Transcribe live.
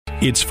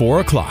It's 4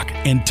 o'clock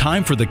and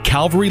time for the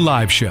Calvary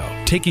Live Show,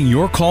 taking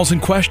your calls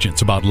and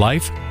questions about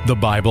life, the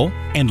Bible,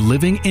 and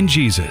living in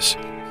Jesus.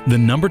 The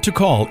number to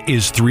call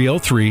is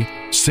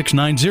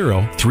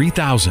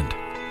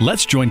 303-690-3000.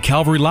 Let's join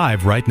Calvary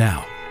Live right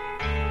now.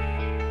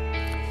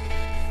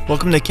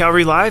 Welcome to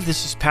Calvary Live.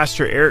 This is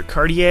Pastor Eric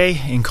Cartier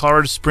in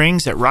Colorado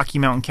Springs at Rocky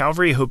Mountain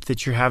Calvary. I hope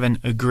that you're having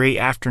a great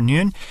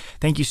afternoon.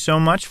 Thank you so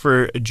much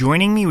for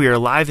joining me. We are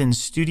live in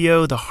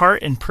studio. The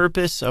heart and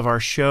purpose of our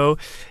show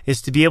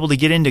is to be able to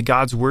get into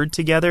God's Word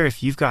together.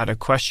 If you've got a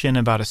question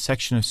about a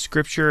section of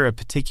Scripture, a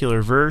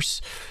particular verse,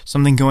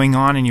 something going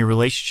on in your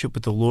relationship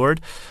with the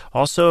Lord.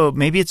 Also,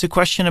 maybe it's a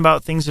question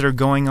about things that are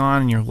going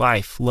on in your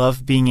life.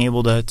 Love being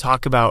able to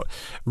talk about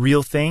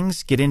real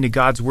things, get into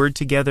God's Word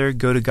together,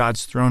 go to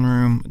God's throne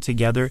room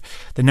together.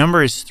 The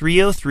number is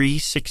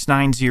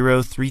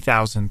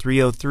 303-690-3000.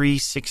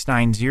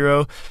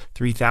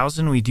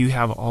 303-690-3000. We do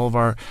have all of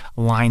our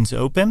lines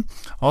open.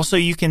 Also,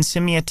 you can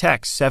send me a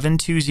text,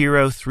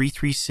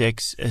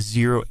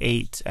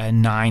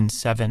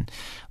 720-336-0897. I'd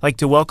like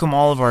to welcome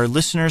all of our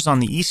listeners on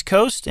the East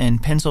Coast in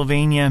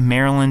Pennsylvania,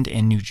 Maryland,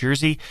 and New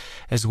Jersey,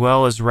 as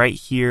well as right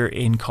here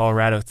in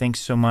Colorado. Thanks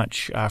so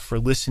much for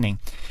listening.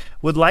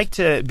 Would like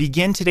to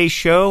begin today's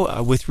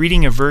show with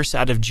reading a verse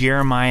out of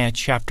Jeremiah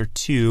chapter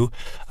 2.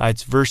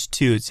 It's verse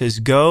 2. It says,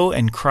 "Go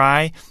and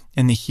cry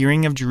in the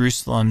hearing of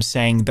Jerusalem,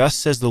 saying, Thus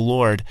says the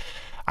Lord,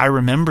 I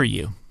remember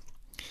you,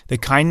 the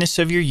kindness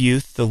of your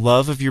youth, the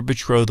love of your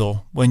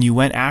betrothal, when you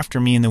went after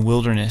me in the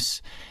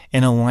wilderness,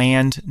 in a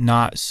land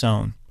not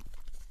sown."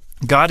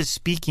 God is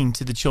speaking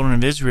to the children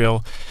of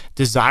Israel,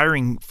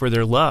 desiring for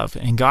their love,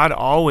 and God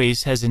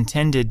always has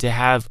intended to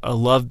have a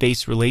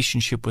love-based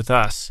relationship with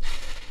us.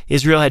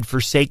 Israel had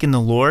forsaken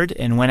the Lord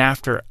and went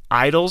after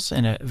idols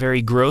in a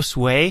very gross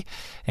way,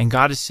 and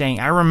God is saying,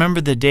 I remember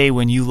the day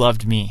when you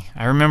loved me.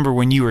 I remember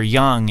when you were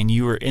young and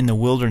you were in the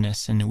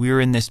wilderness and we were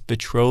in this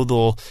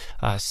betrothal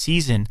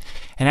season.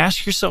 And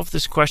ask yourself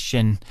this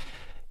question,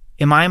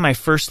 am I in my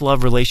first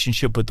love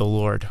relationship with the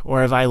Lord, or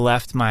have I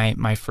left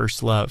my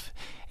first love?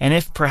 And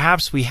if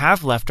perhaps we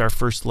have left our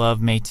first love,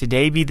 may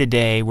today be the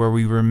day where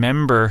we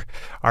remember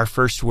our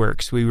first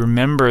works. We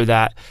remember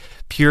that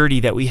purity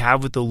that we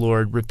have with the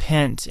Lord,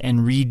 repent and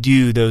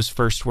redo those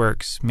first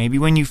works. Maybe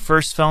when you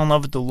first fell in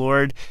love with the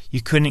Lord,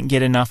 you couldn't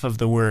get enough of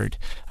the Word.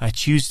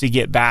 Choose to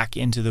get back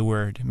into the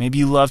Word. Maybe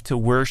you love to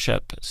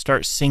worship.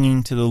 Start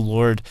singing to the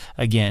Lord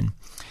again.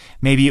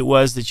 Maybe it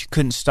was that you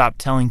couldn't stop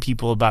telling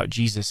people about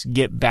Jesus.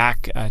 Get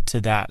back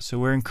to that. So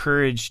we're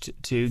encouraged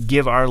to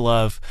give our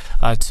love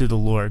to the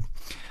Lord.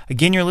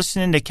 Again, you're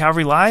listening to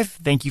Calvary Live.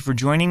 Thank you for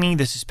joining me.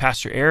 This is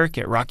Pastor Eric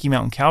at Rocky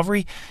Mountain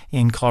Calvary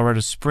in Colorado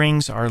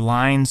Springs. Our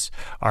lines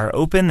are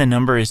open. The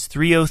number is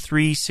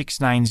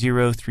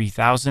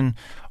 303-690-3000.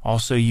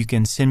 Also, you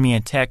can send me a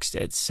text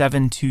at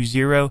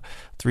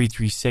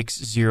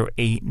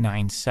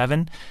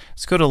 720-336-0897.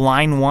 Let's go to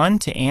line 1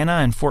 to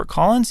Anna in Fort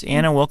Collins.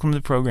 Anna, welcome to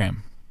the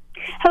program.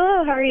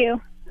 Hello, how are you?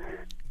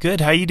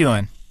 Good. How you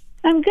doing?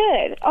 I'm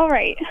good. All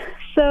right.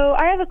 So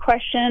I have a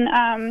question.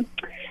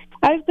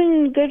 I've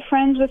been good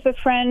friends with a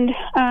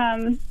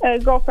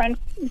girlfriend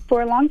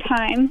for a long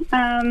time,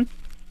 and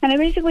I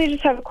basically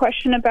just have a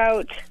question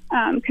about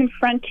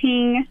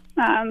confronting,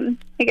 I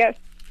guess,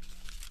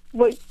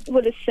 what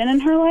is sin in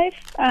her life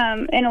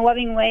in a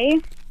loving way,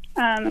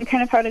 and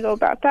kind of how to go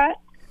about that.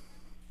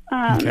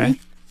 Okay.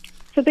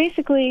 So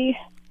basically,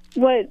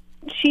 what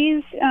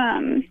she's,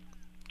 I'm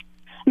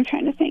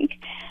trying to think.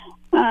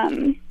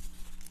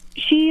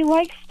 She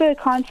likes the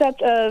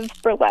concept of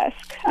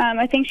burlesque.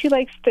 I think she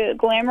likes the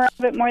glamour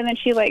of it more than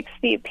she likes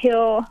the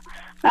appeal,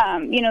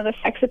 the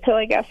sex appeal,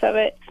 I guess, of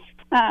it.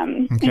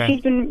 Okay.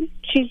 And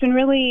she's been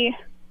really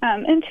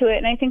into it,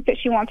 and I think that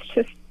she wants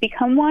to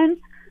become one.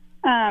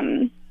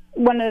 A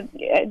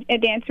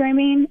dancer, I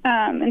mean.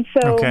 And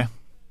so okay.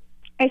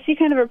 I see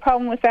kind of a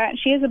problem with that.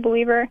 She is a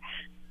believer.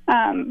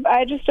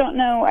 I just don't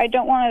know. I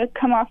don't want to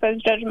come off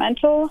as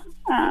judgmental,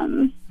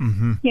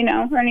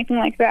 or anything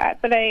like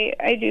that. But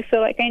I do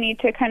feel like I need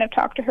to kind of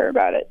talk to her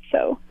about it.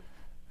 So,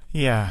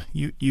 yeah,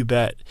 you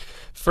bet.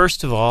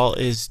 First of all,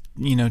 is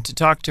to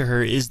talk to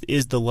her is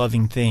the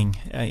loving thing.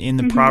 In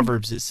the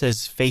Proverbs, it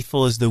says,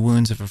 "Faithful is the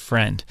wounds of a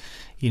friend."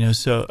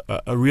 So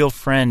a real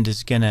friend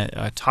is going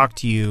to talk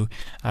to you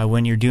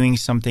when you're doing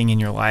something in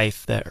your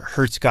life that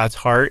hurts God's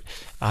heart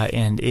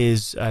and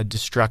is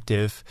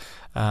destructive.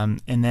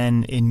 And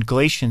then in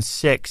Galatians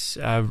 6,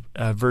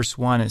 verse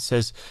 1, it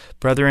says,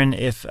 "Brethren,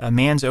 if a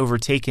man's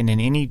overtaken in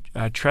any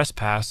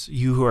trespass,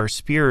 you who are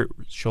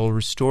spiritual,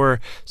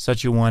 restore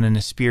such a one in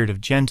a spirit of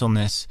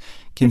gentleness,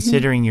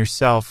 considering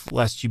yourself,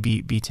 lest you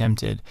be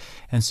tempted."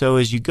 And so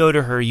as you go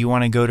to her, you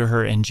want to go to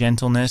her in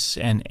gentleness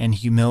and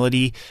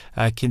humility,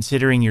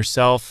 considering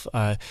yourself,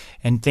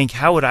 and think,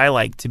 how would I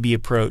like to be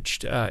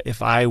approached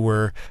if I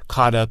were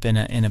caught up in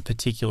a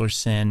particular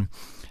sin?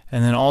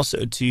 And then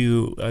also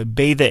to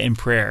bathe it in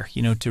prayer,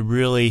 to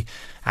really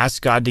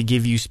ask God to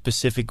give you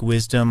specific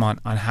wisdom on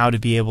how to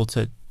be able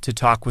to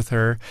talk with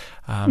her.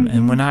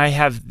 And when I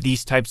have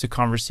these types of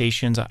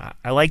conversations,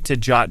 I like to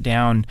jot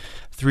down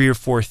 3 or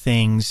 4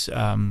 things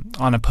on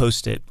a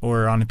Post-it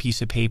or on a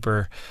piece of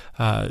paper.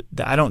 That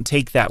I don't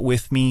take that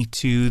with me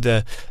to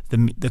the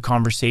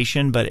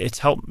conversation, but it's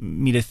helped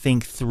me to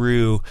think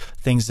through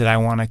things that I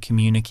want to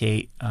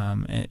communicate.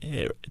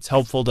 It's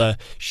helpful to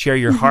share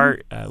your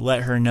heart,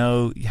 let her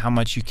know how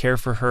much you care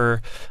for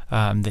her,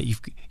 that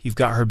you've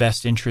got her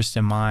best interest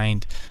in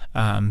mind,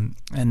 and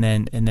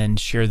then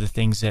share the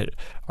things that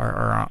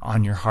are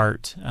on your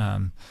heart.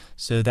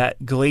 So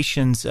that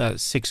Galatians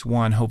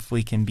 6:1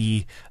 hopefully can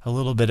be a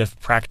little bit of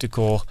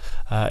practical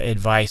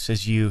advice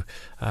as you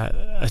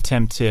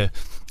attempt to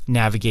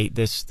navigate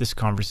this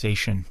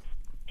conversation.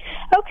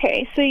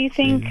 Okay, so you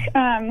think,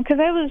 because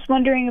I was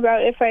wondering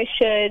about if I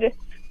should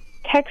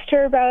text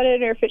her about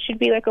it, or if it should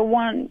be like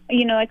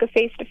like a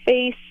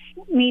face-to-face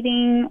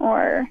meeting,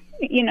 or,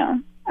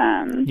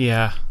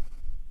 Yeah.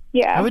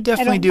 Yeah. I would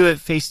definitely do it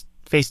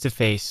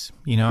face-to-face.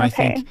 Okay. I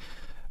think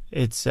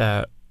it's,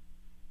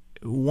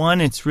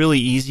 it's really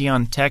easy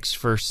on text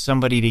for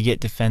somebody to get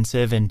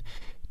defensive and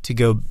to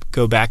go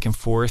back and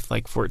forth,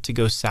 like for it to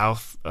go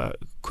south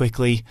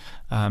quickly.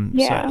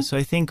 So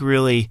I think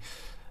really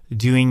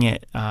doing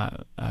it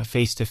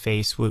face to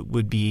face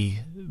would be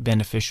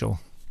beneficial.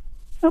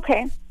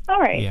 Okay. All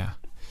right. Yeah.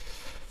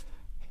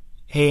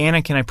 Hey,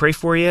 Anna, can I pray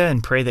for you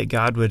and pray that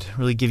God would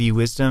really give you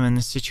wisdom in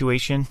this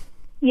situation?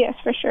 Yes,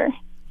 for sure.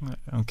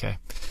 Okay.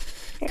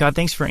 God,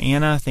 thanks for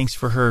Anna. Thanks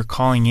for her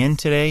calling in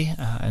today.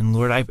 And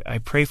Lord, I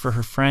pray for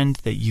her friend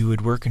that you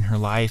would work in her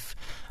life.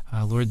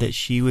 Lord, that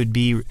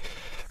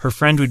her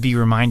friend would be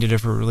reminded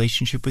of her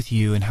relationship with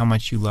you and how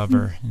much you love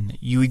her. And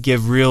that you would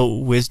give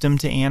real wisdom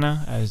to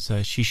Anna as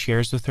she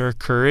shares with her,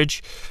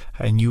 courage,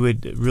 and you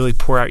would really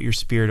pour out your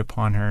Spirit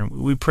upon her.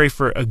 We pray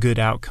for a good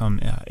outcome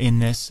in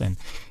this, and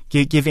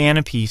give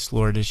Anna peace,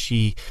 Lord, as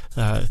she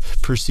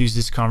pursues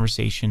this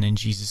conversation. In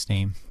Jesus'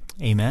 name,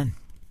 amen.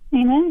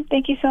 Amen.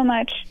 Thank you so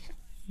much.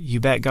 You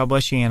bet. God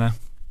bless you, Anna.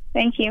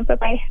 Thank you.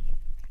 Bye-bye.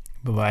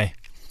 Bye-bye.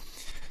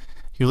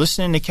 You're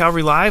listening to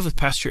Calvary Live with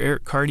Pastor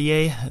Eric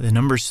Cartier. The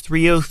number's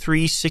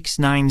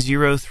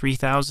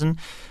 303-690-3000.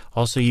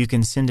 Also, you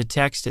can send a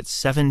text at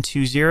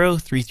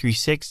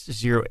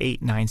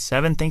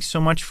 720-336-0897. Thanks so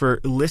much for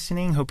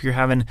listening. Hope you're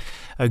having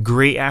a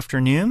great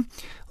afternoon.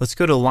 Let's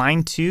go to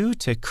line 2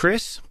 to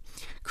Chris.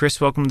 Chris,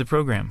 welcome to the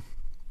program.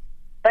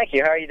 Thank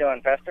you. How are you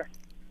doing, Pastor?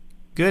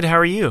 Good. How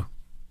are you?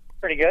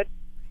 Pretty good.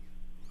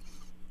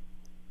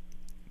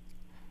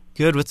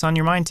 Good. What's on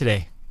your mind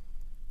today?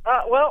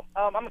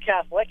 I'm a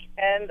Catholic,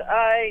 and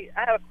I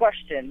have a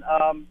question.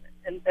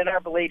 In our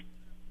belief,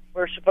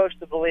 we're supposed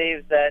to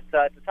believe that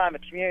at the time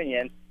of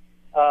communion,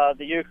 the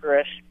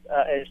Eucharist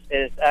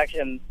is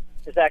actually,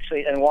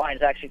 and wine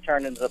is actually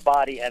turned into the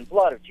body and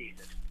blood of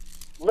Jesus,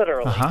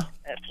 literally,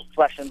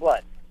 flesh and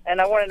blood. And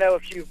I want to know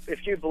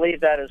if you believe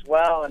that as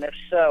well, and if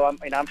so,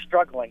 I'm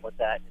struggling with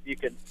that. If you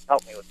could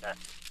help me with that.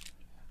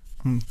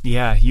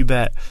 Yeah, you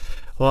bet.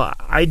 Well,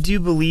 I do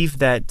believe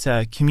that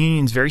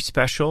communion is very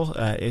special.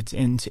 It's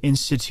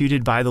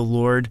instituted by the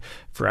Lord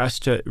for us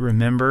to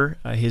remember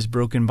His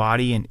broken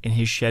body and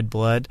His shed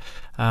blood.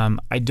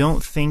 I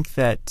don't think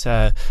that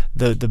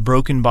the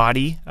broken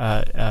body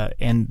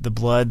and the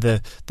blood,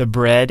 the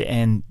bread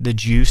and the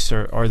juice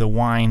or the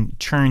wine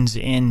turns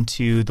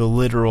into the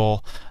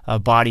literal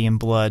body and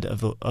blood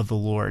of the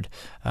Lord.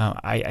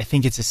 I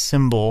think it's a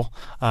symbol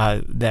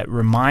that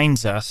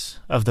reminds us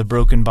of the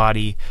broken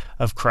body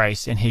of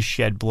Christ and His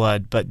shed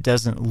blood, but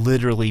doesn't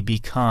literally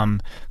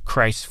become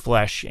Christ's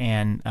flesh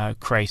and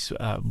Christ's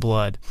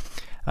blood.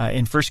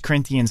 In 1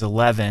 Corinthians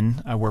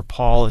 11, where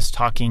Paul is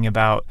talking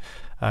about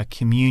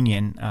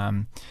communion,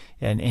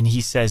 and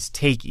he says,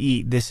 "Take,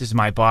 eat, this is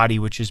my body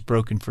which is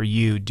broken for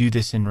you. Do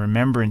this in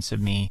remembrance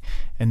of me."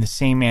 In the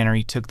same manner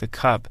he took the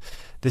cup.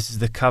 "This is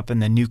the cup in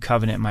the new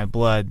covenant in my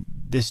blood.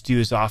 This do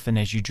as often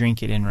as you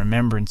drink it in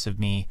remembrance of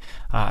me."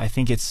 I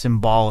think it's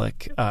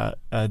symbolic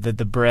that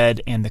the bread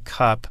and the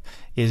cup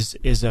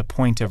is a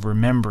point of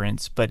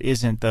remembrance, but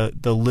isn't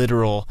the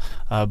literal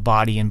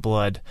body and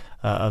blood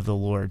of the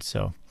Lord.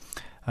 So,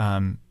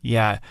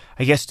 I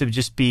guess to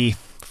just be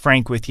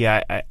frank with you,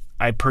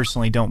 I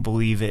personally don't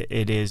believe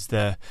it is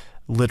the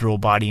literal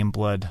body and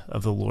blood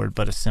of the Lord,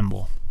 but a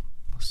symbol.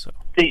 So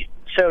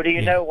do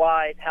you know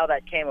how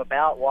that came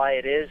about? Why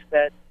it is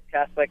that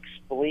Catholics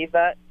believe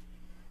that?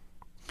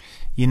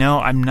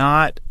 I'm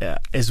not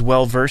as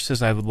well versed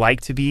as I would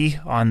like to be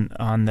on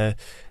the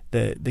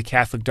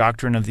Catholic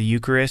doctrine of the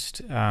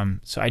Eucharist,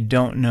 so I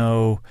don't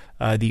know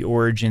the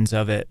origins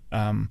of it.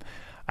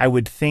 I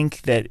would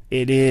think that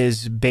it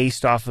is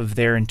based off of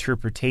their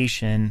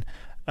interpretation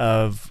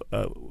of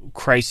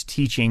Christ's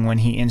teaching when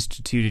He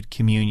instituted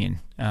communion.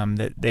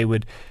 That they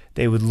would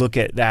look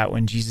at that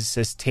when Jesus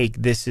says, "Take,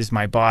 this is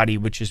my body,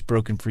 which is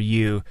broken for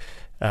you."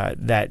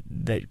 That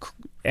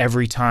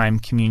every time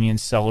communion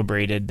is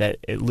celebrated, that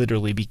it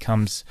literally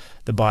becomes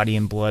the body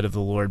and blood of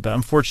the Lord. But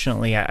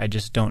unfortunately, I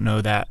just don't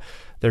know that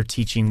they're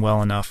teaching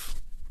well enough.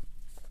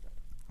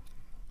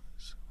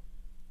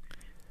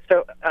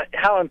 So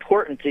how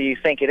important do you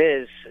think it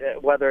is,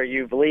 whether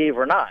you believe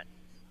or not?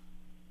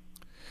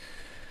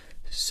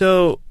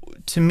 So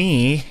to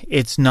me,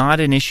 it's not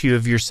an issue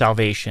of your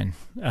salvation,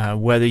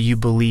 whether you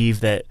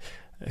believe that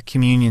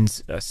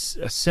communion's a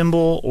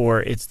symbol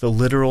or it's the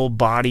literal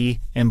body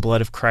and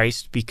blood of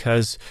Christ,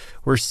 because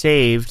we're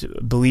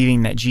saved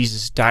believing that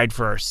Jesus died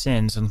for our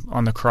sins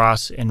on the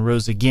cross and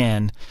rose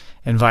again,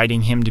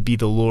 inviting him to be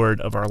the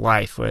Lord of our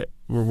life.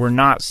 We're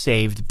not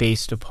saved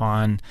based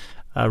upon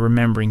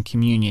remembering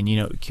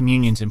communion.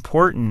 Communion's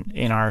important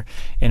in our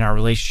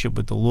relationship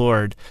with the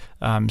Lord.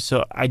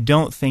 So I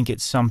don't think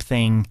it's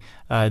something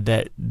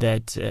that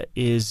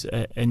is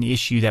an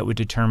issue that would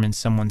determine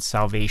someone's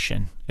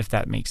salvation, if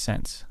that makes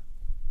sense.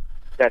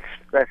 That's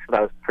what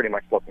I was pretty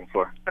much looking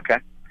for. Okay.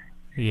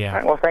 Yeah. All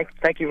right, well,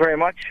 thank you very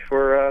much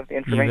for the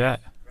information.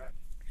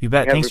 You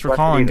bet. Thanks for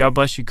calling. God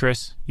bless you,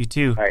 Chris. You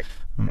too. All right.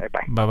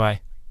 Bye. Bye-bye.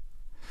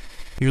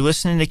 You're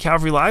listening to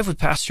Calvary Live with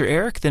Pastor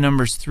Eric. The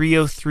number's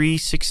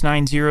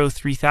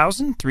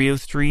 303-690-3000,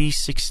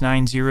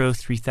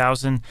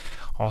 303-690-3000.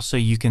 Also,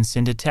 you can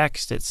send a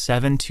text at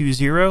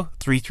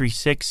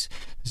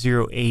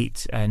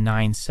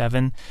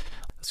 720-336-0897.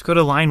 Let's go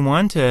to line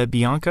 1 to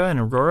Bianca and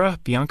Aurora.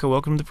 Bianca,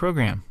 welcome to the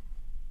program.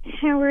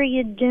 How are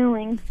you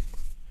doing?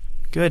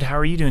 Good. How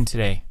are you doing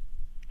today?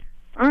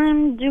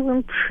 I'm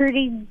doing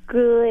pretty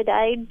good.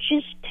 I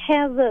just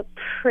have a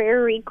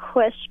prayer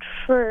request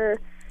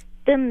for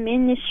the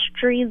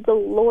ministry the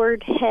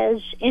Lord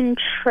has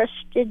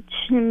entrusted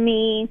to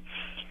me,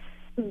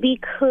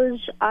 because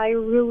I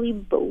really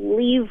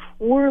believe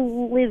we're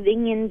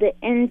living in the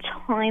end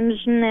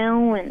times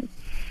now,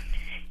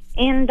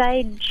 and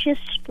I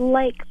just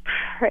like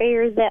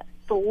prayer that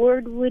the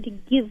Lord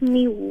would give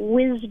me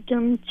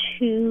wisdom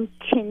to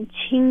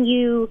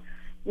continue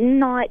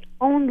not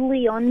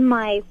only on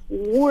my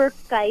work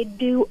I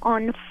do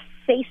on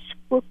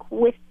Facebook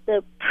with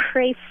the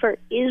Pray for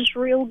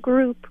Israel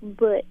group,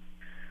 but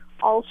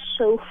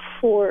also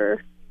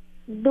for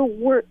the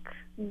work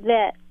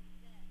that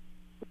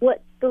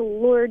what the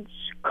Lord's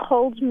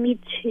called me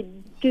to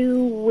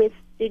do with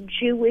the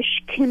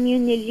Jewish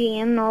community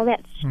and all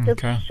that stuff.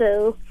 Okay.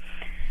 So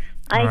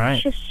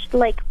I just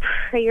like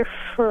prayer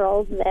for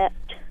all that.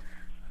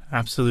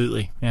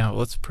 Absolutely. Yeah,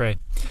 let's pray.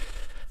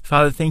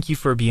 Father, thank you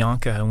for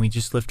Bianca, and we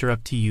just lift her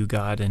up to you,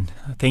 God, and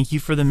thank you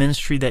for the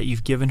ministry that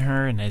you've given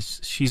her, and as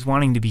she's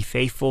wanting to be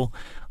faithful,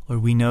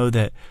 Lord, we know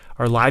that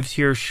our lives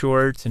here are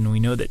short, and we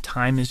know that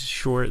time is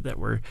short, that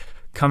we're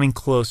coming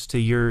close to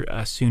your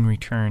soon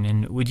return.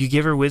 And would you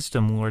give her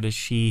wisdom, Lord, as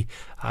she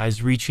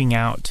is reaching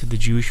out to the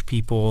Jewish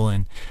people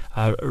and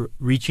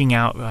reaching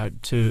out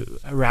to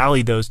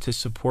rally those to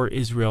support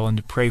Israel and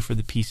to pray for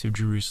the peace of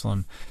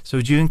Jerusalem. So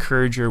would you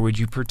encourage her? Would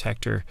you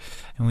protect her?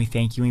 And we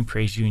thank you and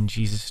praise you in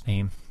Jesus'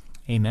 name.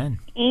 Amen.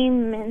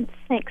 Amen.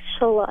 Thanks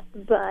a lot.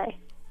 Bye.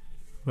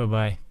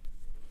 Bye-bye.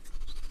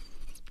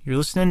 You're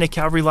listening to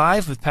Calvary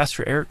Live with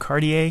Pastor Eric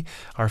Cartier.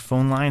 Our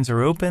phone lines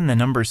are open. The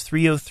number is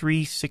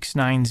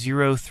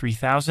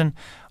 303-690-3000.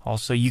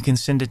 Also, you can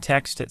send a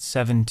text at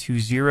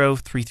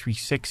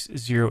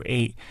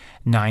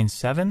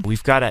 720-336-0897.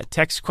 We've got a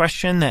text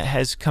question that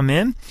has come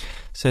in. It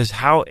says,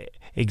 how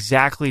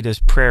exactly does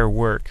prayer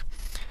work?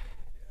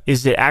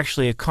 Is it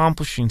actually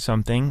accomplishing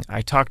something?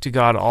 I talk to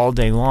God all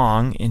day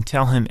long and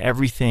tell him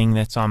everything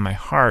that's on my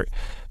heart,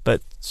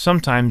 but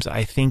sometimes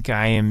I think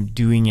I am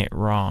doing it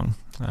wrong.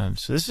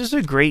 So this is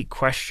a great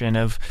question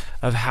of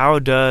how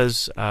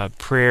does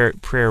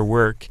prayer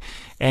work.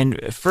 And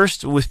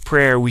first, with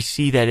prayer, we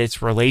see that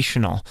it's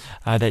relational.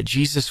 That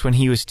Jesus, when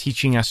he was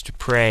teaching us to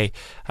pray,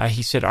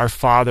 he said, "Our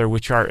Father,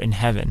 which art in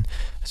heaven."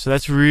 So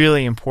that's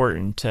really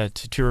important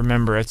to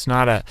remember. It's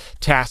not a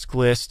task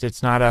list.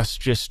 It's not us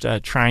just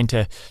trying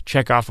to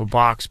check off a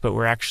box, but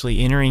we're actually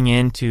entering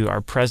into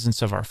our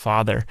presence of our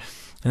Father.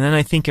 And then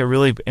I think a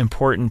really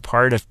important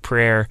part of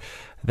prayer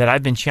that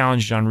I've been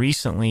challenged on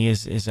recently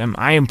is am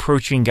I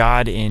approaching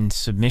God in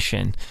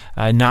submission?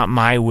 Not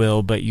my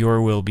will, but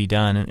your will be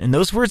done. And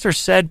those words are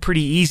said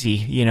pretty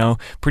easy,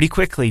 pretty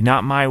quickly.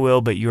 Not my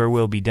will, but your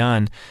will be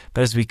done.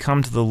 But as we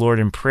come to the Lord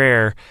in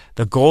prayer,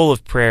 the goal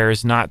of prayer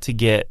is not to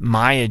get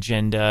my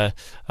agenda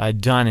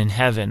done in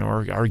heaven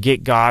or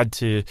get God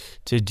to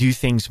do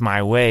things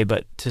my way,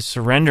 but to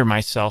surrender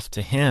myself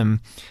to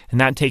him.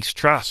 And that takes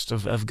trust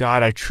of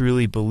God. I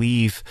truly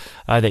believe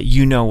that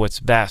you know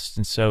what's best.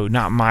 And so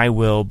not my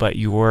will, but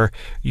your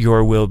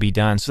will be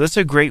done. So that's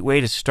a great way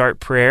to start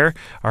prayer.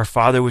 Our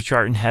Father which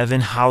art in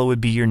heaven,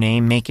 hallowed be your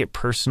name. Make it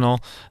personal.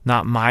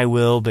 Not my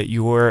will, but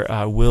your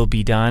will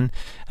be done.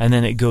 And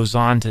then it goes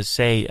on to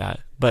say,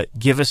 but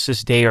give us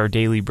this day our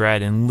daily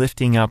bread, and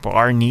lifting up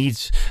our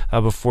needs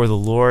before the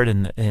Lord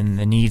and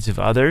the needs of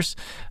others.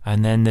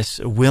 And then this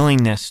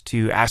willingness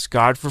to ask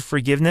God for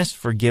forgiveness,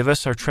 forgive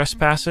us our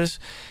trespasses,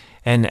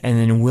 and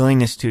then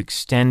willingness to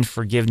extend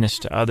forgiveness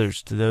to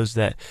others, to those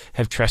that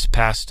have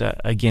trespassed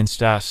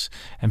against us,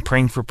 and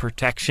praying for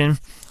protection,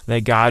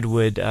 that God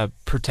would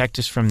protect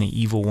us from the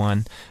evil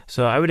one.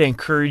 So I would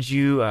encourage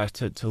you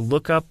to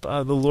look up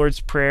the Lord's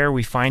Prayer.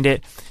 We find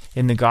it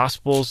in the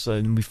Gospels,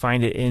 and we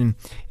find it in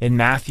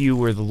Matthew,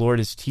 where the Lord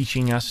is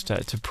teaching us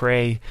to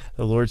pray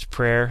the Lord's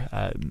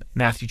Prayer.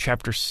 Matthew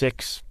chapter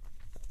 6.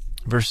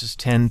 verses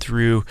 10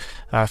 through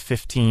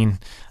 15.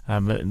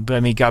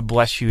 But may God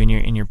bless you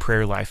in your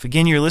prayer life.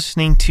 Again, you're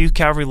listening to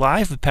Calvary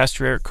Live with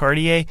Pastor Eric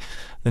Cartier.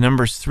 The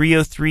number is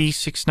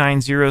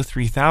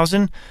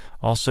 303-690-3000.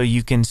 Also,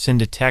 you can send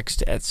a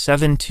text at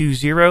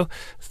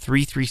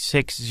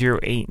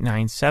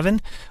 720-336-0897.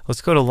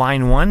 Let's go to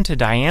line 1 to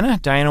Diana.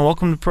 Diana,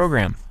 welcome to the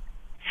program.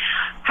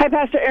 Hi,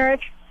 Pastor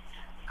Eric.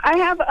 I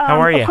have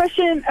a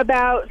question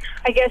about,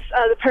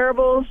 the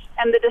parables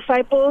and the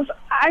disciples.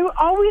 I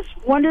always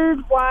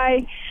wondered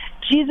why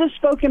Jesus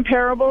spoke in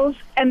parables,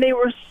 and they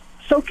were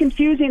so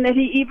confusing that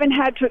he even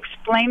had to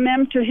explain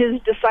them to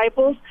his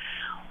disciples.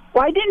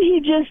 Why didn't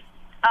he just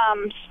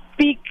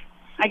speak,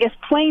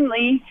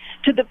 plainly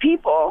to the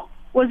people?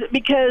 Was it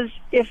because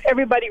if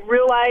everybody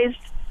realized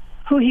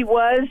who he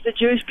was, the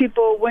Jewish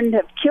people wouldn't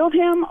have killed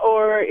him,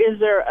 or is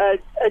there a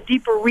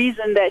deeper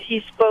reason that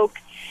he spoke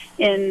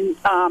in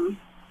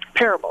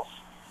parables?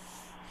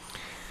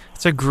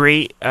 It's a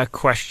great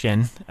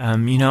question.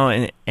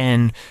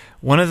 And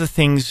one of the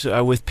things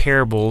with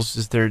parables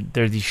is they're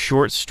these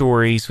short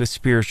stories with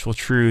spiritual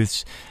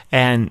truths,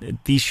 and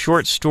these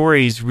short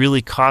stories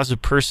really cause a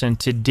person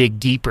to dig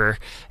deeper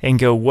and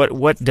go,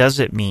 what does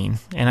it mean?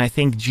 And I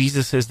think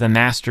Jesus, as the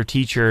master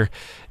teacher,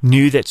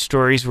 knew that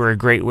stories were a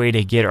great way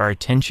to get our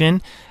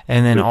attention,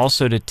 and then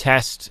also to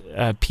test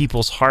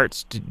people's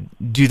hearts.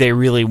 Do they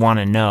really want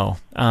to know?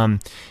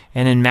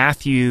 And in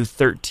Matthew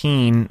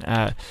 13,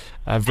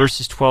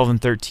 verses 12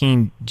 and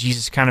 13,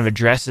 Jesus kind of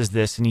addresses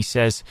this, and he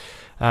says,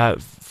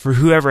 For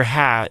whoever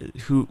has,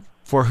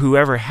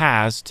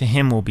 to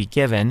him will be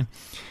given,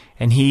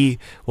 and he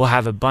will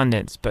have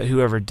abundance. But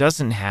whoever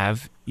doesn't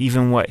have,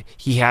 even what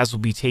he has will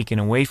be taken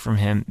away from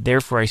him.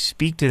 Therefore I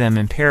speak to them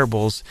in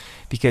parables,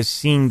 because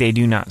seeing they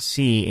do not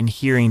see, and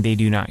hearing they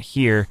do not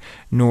hear,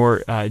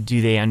 nor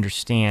do they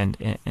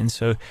understand. And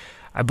so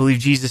I believe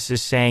Jesus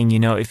is saying,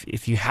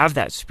 if you have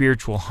that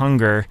spiritual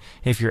hunger,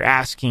 if you're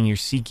asking, you're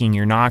seeking,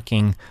 you're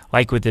knocking,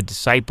 like with the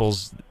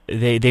disciples,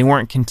 they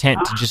weren't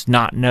content to just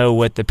not know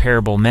what the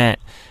parable meant,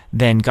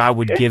 then God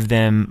would give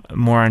them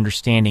more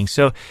understanding.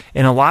 So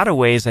in a lot of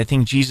ways, I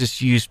think Jesus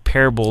used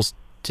parables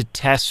to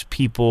test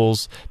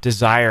people's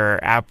desire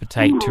or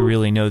appetite to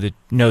really know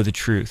the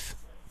truth.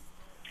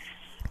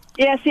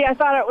 Yeah, see, I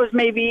thought it was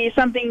maybe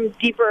something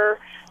deeper.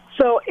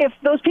 So if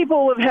those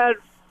people would have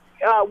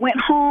went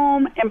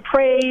home and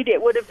prayed,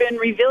 it would have been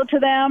revealed to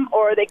them,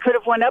 or they could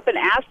have went up and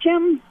asked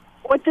him,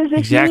 what does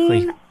this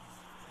mean?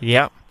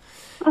 Yep.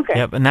 Okay.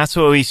 Yep, and that's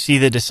what we see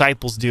the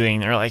disciples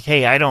doing. They're like,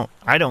 "Hey, I don't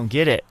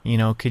get it.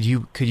 Could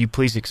you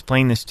please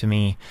explain this to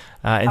me?"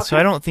 So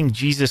I don't think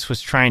Jesus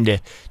was trying to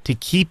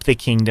keep the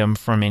kingdom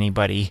from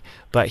anybody,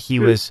 but he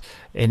was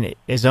in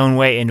his own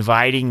way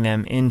inviting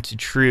them into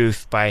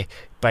truth by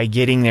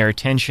getting their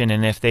attention.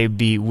 And if they'd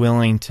be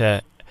willing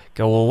to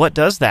go, well, what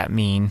does that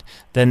mean?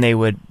 Then they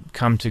would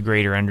come to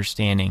greater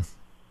understanding.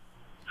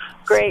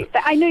 Great.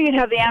 I knew you'd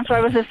have the answer.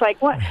 I was just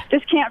like, what?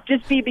 This can't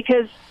just be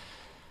because,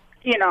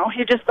 you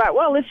just thought,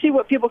 well, let's see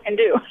what people can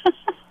do.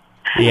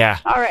 Yeah.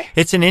 All right.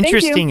 It's an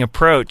interesting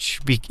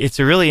approach. It's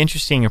a really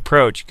interesting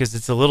approach because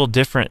it's a little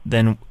different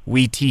than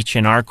we teach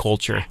in our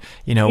culture.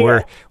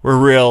 We're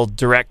real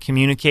direct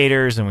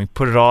communicators, and we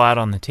put it all out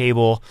on the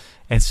table.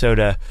 And so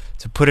to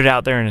put it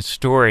out there in a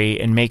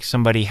story and make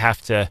somebody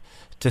have to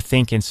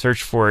think and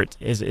search for it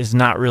is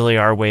not really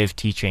our way of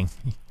teaching.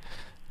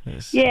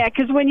 Yeah,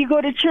 because when you go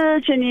to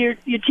church and you're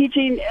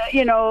teaching,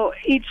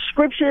 each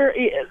scripture,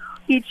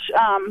 each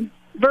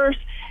verse,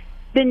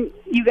 then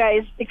you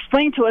guys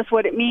explain to us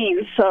what it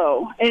means.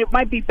 So it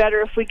might be better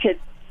if we could,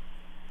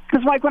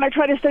 because like when I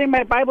try to study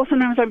my Bible,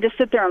 sometimes I just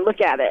sit there and look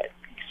at it.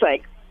 It's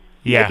like,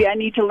 maybe I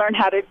need to learn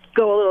how to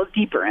go a little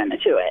deeper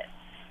into it.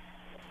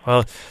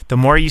 Well, the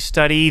more you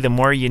study, the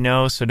more you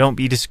know, so don't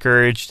be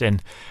discouraged.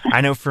 And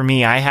I know for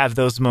me, I have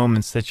those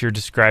moments that you're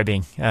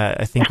describing.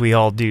 I think we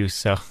all do.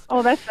 So.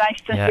 Oh, that's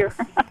nice to hear.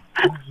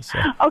 So,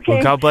 okay.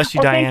 Well, God bless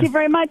you, Diane. Thank you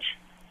very much.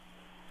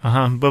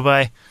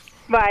 Bye-bye.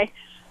 Bye.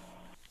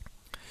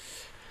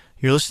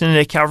 You're listening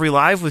to Calvary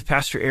Live with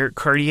Pastor Eric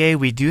Cartier.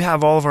 We do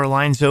have all of our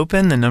lines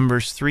open. The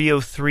number's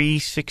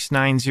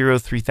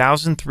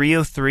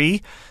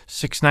 303-690-3000,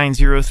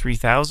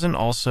 303-690-3000.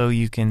 Also,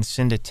 you can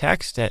send a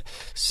text at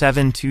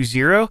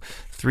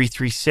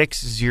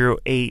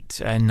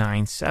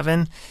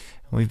 720-336-0897.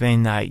 We've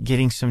been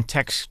getting some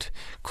text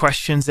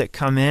questions that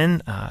come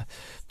in.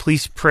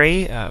 Please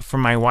pray for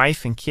my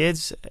wife and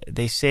kids.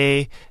 They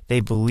say they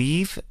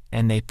believe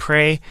and they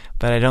pray,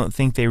 but I don't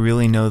think they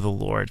really know the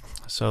Lord.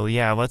 So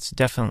yeah, let's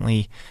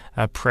definitely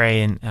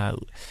pray and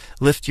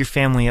lift your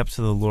family up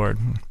to the Lord.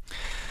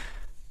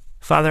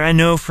 Father, I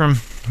know from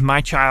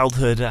my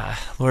childhood,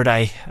 Lord,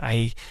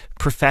 I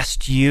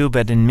professed you,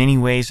 but in many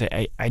ways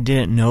I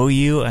didn't know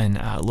you. And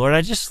Lord,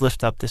 I just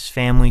lift up this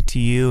family to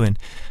you. And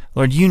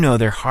Lord, you know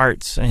their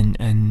hearts,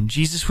 and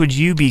Jesus, would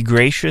you be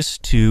gracious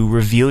to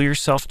reveal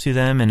yourself to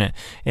them in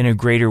a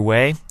greater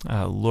way,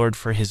 Lord,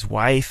 for his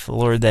wife,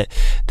 Lord,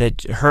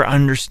 that her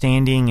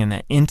understanding and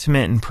that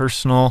intimate and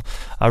personal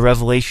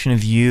revelation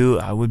of you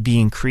would be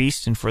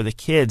increased, and for the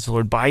kids,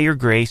 Lord, by your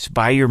grace,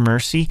 by your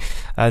mercy,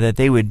 that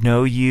they would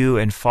know you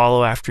and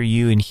follow after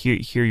you and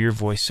hear your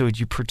voice. So would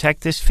you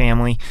protect this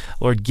family,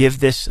 Lord, give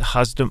this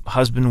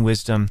husband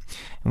wisdom,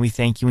 and we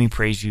thank you and we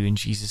praise you in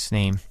Jesus'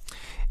 name.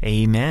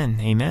 Amen.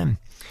 Amen.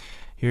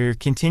 You're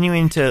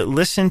continuing to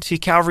listen to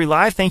Calvary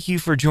Live. Thank you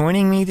for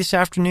joining me this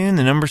afternoon.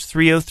 The number's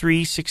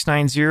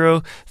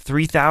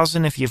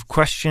 303-690-3000 if you have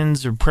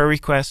questions or prayer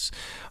requests.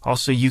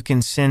 Also, you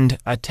can send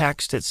a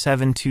text at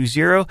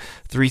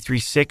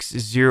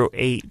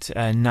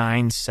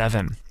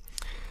 720-336-0897.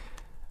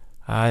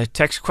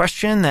 Text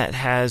question that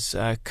has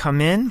come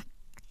in.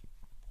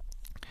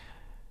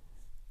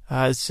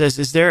 It says,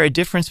 is there a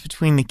difference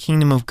between the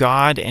kingdom of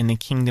God and the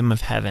kingdom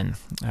of heaven?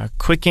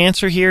 Quick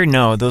answer here,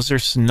 no. Those are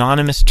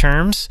synonymous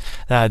terms.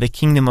 The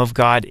kingdom of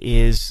God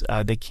is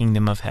the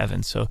kingdom of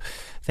heaven. So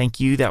thank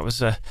you. That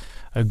was a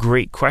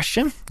great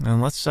question.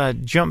 And let's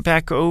jump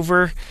back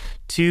over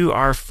to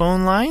our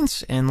phone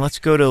lines, and let's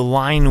go to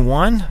line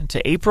 1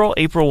 to April.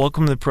 April,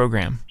 welcome to the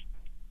program.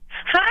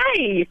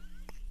 Hi,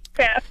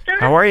 Pastor.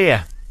 How are you?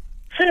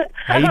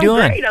 How you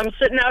doing? Great. I'm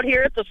sitting out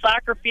here at the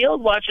soccer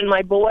field watching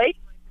my boy.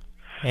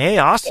 Hey,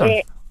 awesome.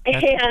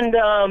 And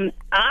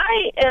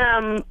I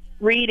am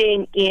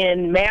reading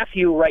in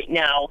Matthew right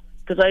now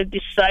because I've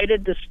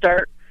decided to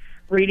start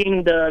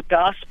reading the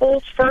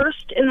Gospels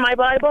first in my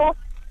Bible.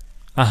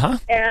 Uh-huh.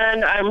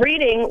 And I'm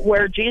reading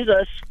where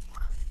Jesus,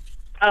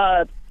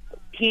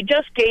 he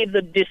just gave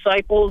the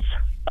disciples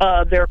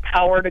their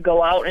power to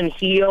go out and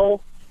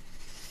heal.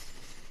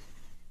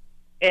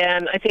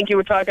 And I think you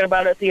were talking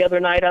about it the other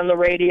night on the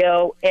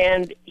radio.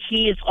 And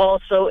he is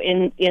also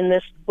in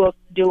this book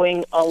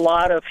doing a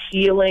lot of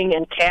healing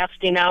and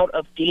casting out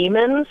of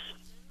demons.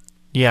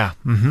 Yeah.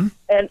 Mm-hmm.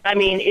 And I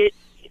mean,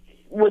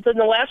 within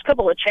the last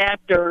couple of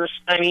chapters,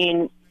 I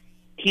mean,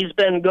 he's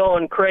been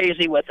going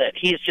crazy with it.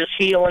 He's just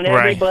healing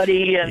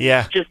everybody and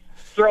just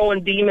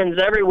throwing demons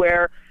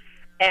everywhere.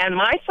 And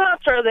my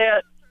thoughts are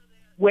that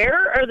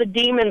where are the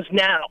demons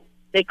now?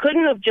 They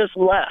couldn't have just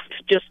left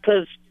just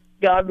because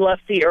God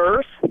left the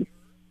earth.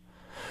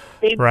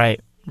 They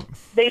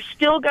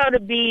still got to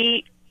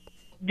be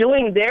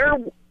doing their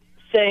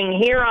thing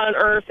here on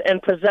earth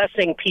and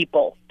possessing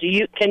people.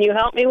 Can you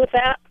help me with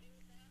that?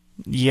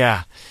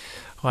 Yeah.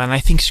 Well, and I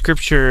think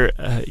Scripture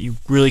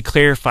really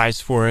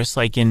clarifies for us,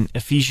 like in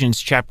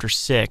Ephesians chapter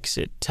 6,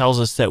 it tells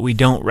us that we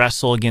don't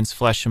wrestle against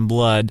flesh and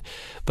blood,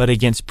 but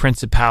against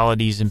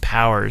principalities and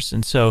powers.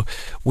 And so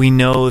we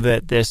know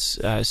that this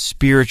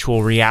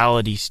spiritual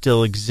reality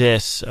still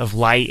exists of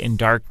light and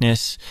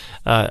darkness,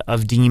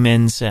 of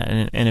demons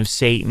and of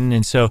Satan.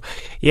 And so,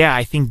 yeah,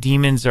 I think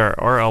demons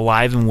are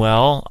alive and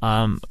well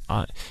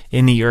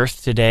in the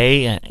earth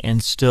today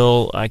and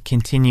still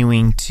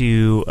continuing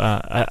to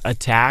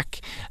attack.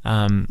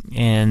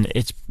 And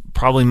it's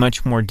probably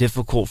much more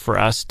difficult for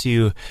us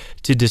to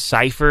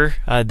decipher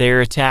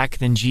their attack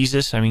than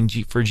Jesus. I mean,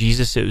 for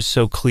Jesus, it was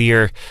so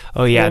clear.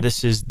 Oh yeah,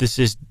 this is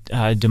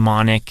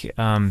demonic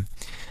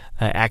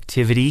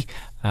activity,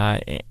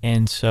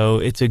 and so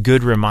it's a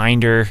good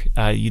reminder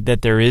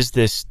that there is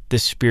this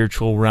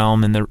spiritual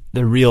realm, and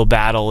the real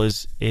battle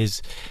is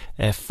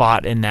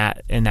fought in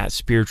that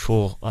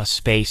spiritual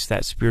space,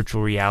 that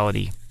spiritual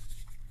reality.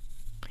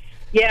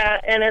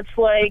 Yeah, and it's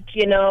like,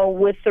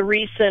 with the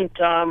recent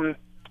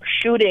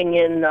shooting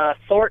in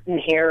Thornton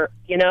here,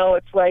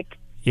 it's like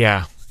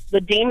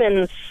the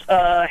demons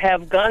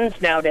have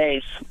guns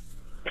nowadays.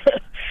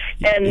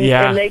 and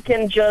they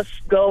can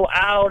just go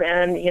out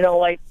and,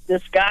 like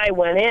this guy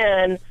went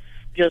in,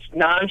 just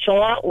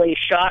nonchalantly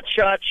shot,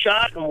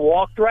 and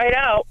walked right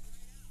out.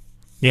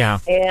 Yeah.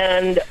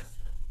 And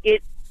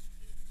it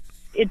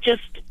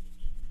just,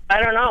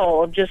 I don't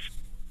know,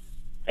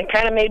 it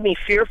kind of made me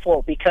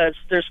fearful because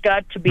there's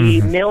got to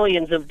be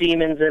millions of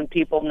demons in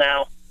people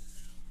now.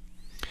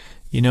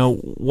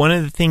 One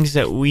of the things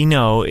that we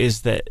know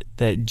is that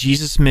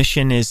Jesus'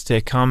 mission is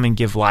to come and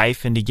give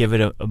life and to give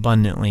it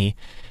abundantly.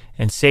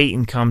 And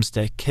Satan comes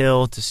to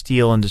kill, to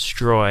steal, and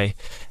destroy.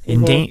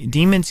 And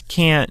demons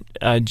can't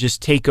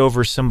just take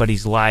over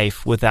somebody's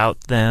life without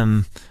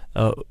them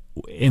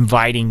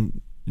inviting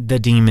the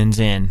demons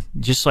in,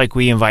 just like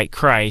we invite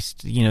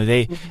Christ.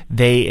 They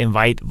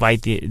invite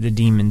the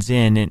demons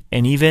in,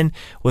 and even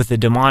with the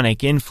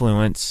demonic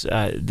influence,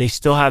 they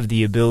still have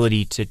the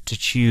ability to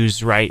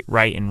choose right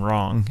and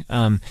wrong.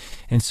 And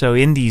so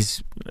in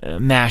these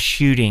mass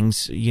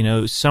shootings,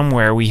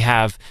 somewhere we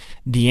have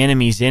the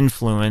enemy's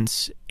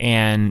influence,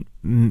 and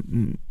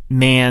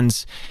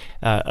man's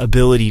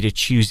ability to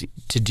choose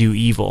to do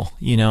evil,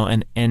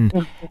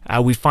 and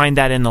we find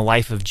that in the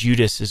life of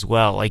Judas as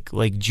well.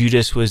 Like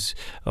Judas was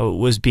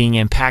being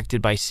impacted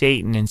by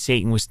Satan, and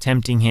Satan was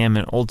tempting him,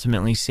 and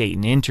ultimately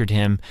Satan entered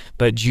him,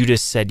 but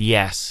Judas said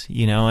yes,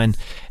 and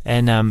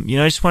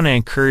I just want to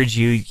encourage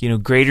you,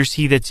 greater is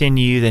he that's in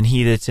you than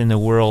he that's in the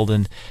world,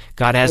 and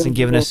God hasn't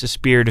given us a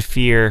spirit of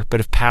fear, but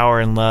of power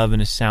and love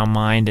and a sound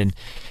mind, and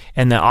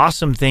the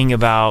awesome thing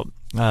about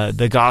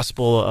the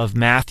Gospel of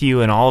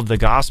Matthew and all of the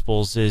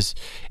Gospels is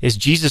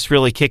Jesus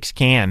really kicks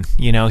can.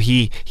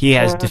 He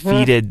has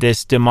defeated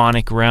this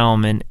demonic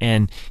realm,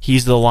 and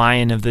he's the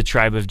Lion of the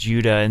tribe of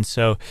Judah. And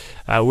so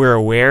we're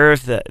aware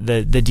of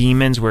the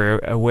demons, we're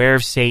aware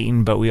of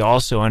Satan, but we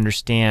also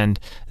understand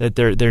that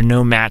they're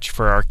no match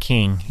for our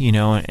King.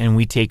 And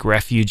we take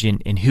refuge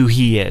in who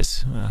He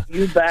is.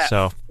 You bet.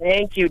 So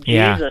thank you, Jesus.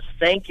 Yeah.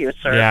 Thank you,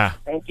 sir. Yeah.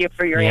 Thank you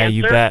for your answer. Yeah,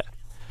 you bet.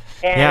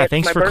 And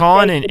thanks for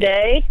calling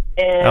today.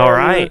 And all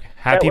right,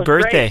 happy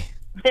birthday!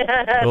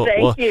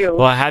 Thank you.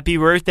 Well, happy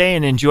birthday,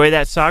 and enjoy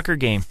that soccer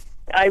game.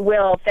 I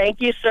will.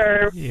 Thank you,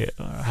 sir. Yeah,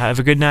 have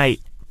a good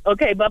night.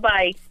 Okay,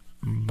 bye-bye.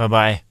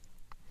 Bye-bye.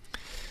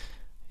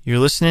 You're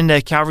listening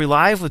to Calvary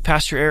Live with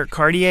Pastor Eric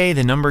Cartier.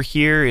 The number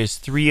here is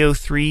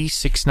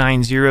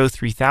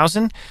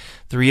 303-690-3000.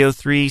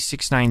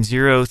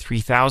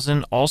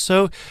 303-690-3000.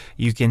 Also,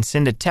 you can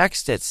send a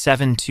text at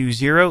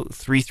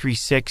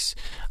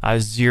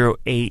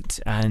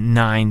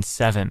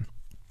 720-336-0897.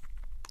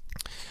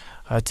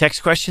 A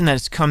text question that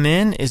has come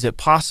in: is it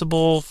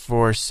possible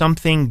for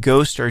something,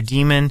 ghost or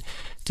demon,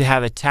 to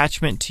have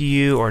attachment to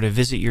you or to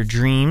visit your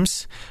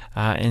dreams?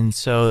 And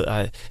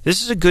so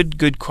this is a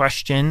good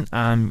question.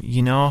 I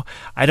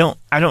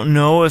don't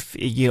know if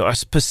a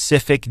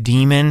specific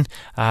demon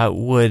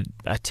would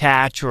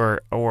attach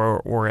or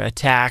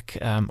attack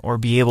or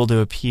be able to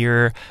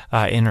appear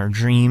in our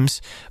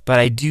dreams, but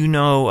I do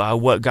know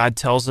what God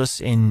tells us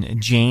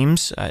in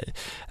James.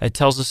 It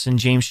tells us in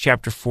James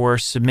chapter 4,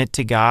 submit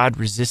to God,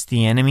 resist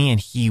the enemy, and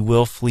he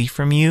will flee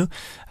from you.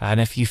 And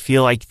if you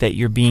feel like that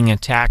you're being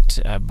attacked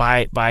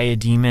by a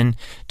demon,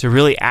 to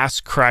really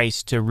ask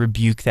Christ to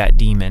rebuke that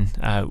demon.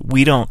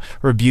 We don't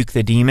rebuke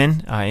the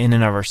demon in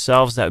and of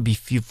ourselves. That would be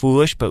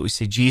foolish, but we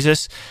say,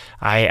 Jesus,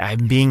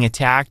 I'm being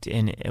attacked,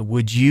 and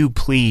would you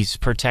please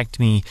protect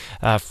me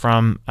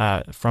from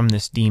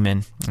this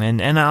demon?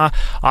 And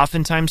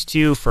oftentimes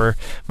too, for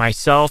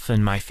myself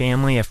and my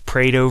family, I've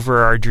prayed over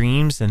our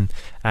dreams and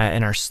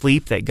our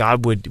sleep, that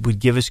God would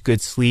give us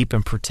good sleep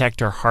and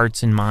protect our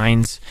hearts and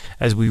minds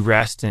as we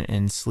rest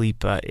and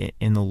sleep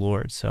in the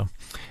Lord. So,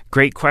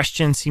 great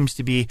question. Seems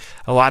to be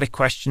a lot of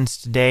questions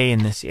today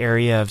in this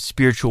area of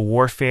spiritual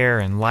warfare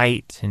and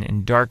light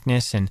and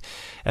darkness. And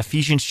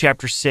Ephesians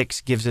chapter 6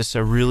 gives us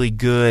a really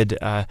good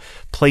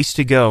place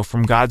to go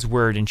from God's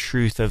word and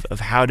truth of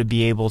how to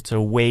be able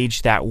to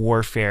wage that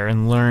warfare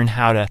and learn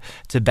how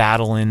to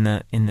battle in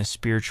the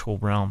spiritual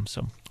realm.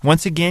 So,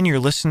 once again, you're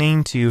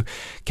listening to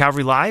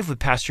Calvary Live with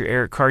Pastor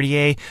Eric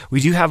Cartier. We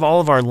do have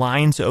all of our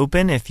lines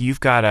open. If you've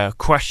got a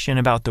question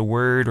about the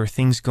Word or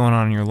things going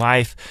on in your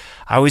life,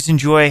 I always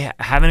enjoy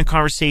having a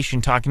conversation,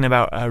 talking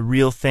about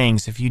real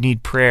things. If you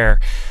need prayer,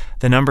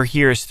 the number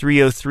here is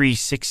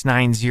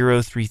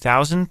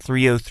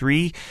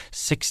 303-690-3000,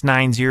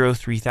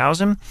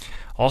 303-690-3000.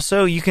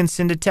 Also, you can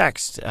send a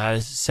text,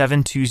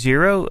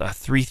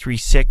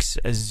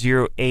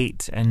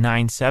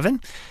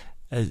 720-336-0897.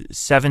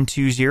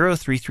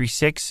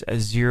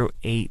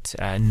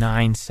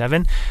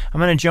 720-336-0897. I'm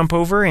going to jump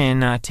over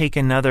and take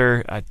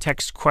another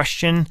text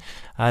question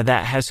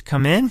that has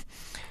come in.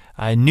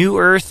 New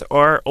Earth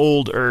or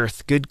Old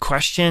Earth? Good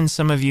question.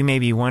 Some of you may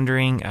be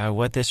wondering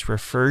what this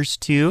refers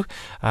to.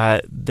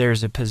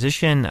 There's a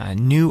position,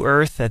 New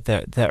Earth, that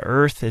the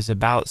Earth is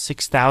about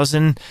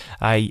 6,000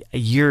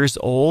 years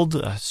old,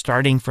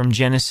 starting from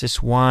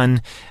Genesis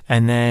 1,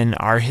 and then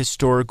our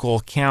historical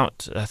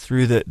account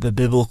through the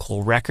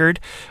biblical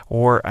record,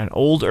 or an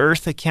Old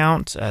Earth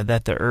account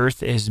that the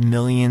Earth is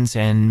millions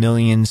and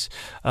millions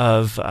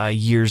of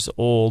years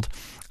old.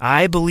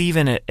 I believe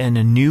in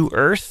a new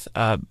earth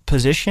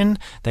position,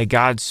 that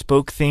God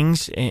spoke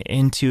things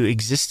into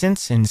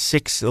existence in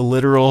 6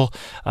 literal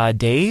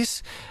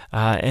days,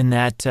 and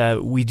that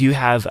we do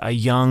have a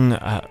young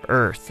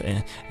earth.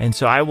 And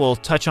so I will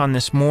touch on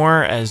this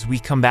more as we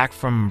come back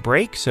from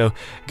break. So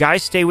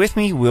guys, stay with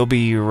me. We'll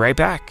be right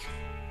back.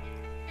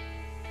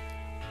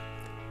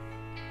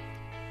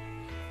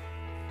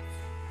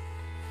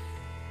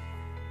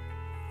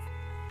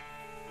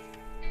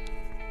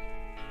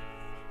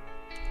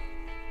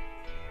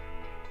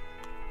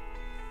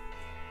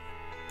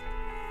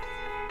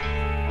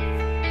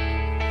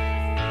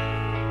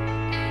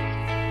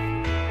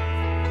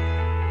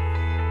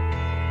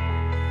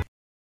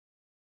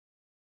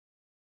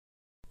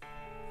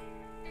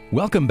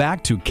 Welcome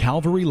back to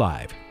Calvary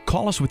Live.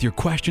 Call us with your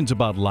questions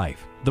about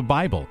life, the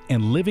Bible,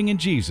 and living in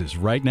Jesus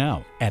right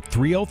now at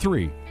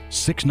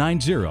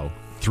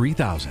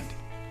 303-690-3000.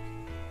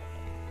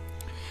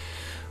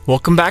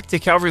 Welcome back to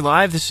Calvary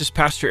Live. This is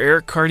Pastor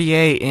Eric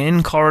Cartier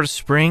in Colorado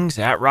Springs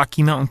at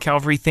Rocky Mountain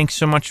Calvary. Thanks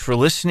so much for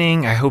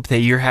listening. I hope that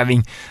you're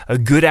having a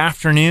good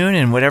afternoon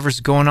and whatever's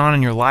going on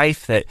in your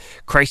life, that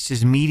Christ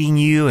is meeting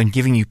you and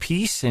giving you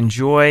peace and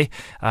joy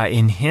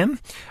in Him.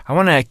 I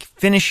want to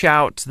finish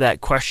out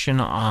that question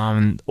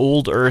on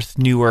old earth,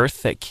 new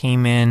earth that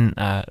came in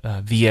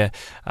via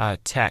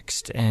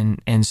text.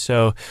 And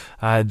so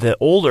the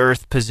old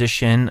earth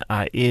position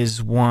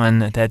is one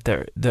that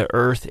the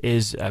earth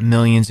is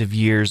millions of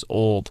years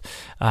old.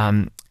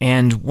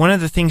 And one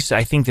of the things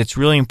I think that's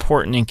really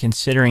important in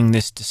considering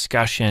this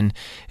discussion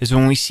is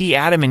when we see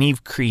Adam and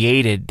Eve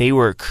created, they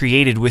were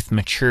created with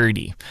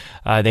maturity.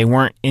 They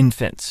weren't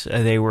infants.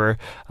 They were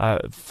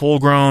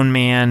full-grown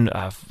man,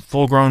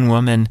 full-grown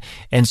woman.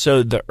 And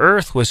so the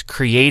earth was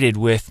created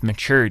with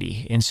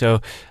maturity. And so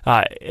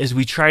as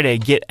we try to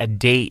get a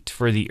date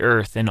for the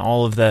earth and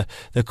all of the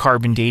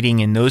carbon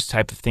dating and those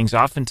type of things,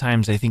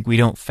 oftentimes I think we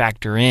don't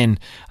factor in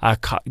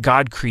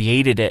God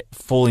created it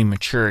fully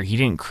mature. He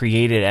didn't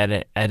create it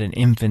at an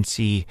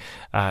infancy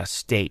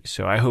state.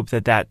 So I hope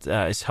that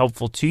is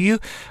helpful to you.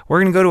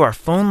 We're going to go to our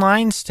phone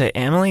lines to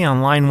Emily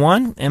on line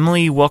 1.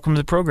 Emily, welcome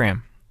to the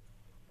program.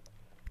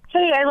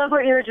 Hey, I love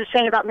what you were just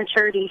saying about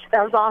maturity.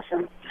 That was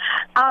awesome.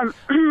 I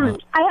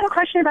have a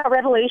question about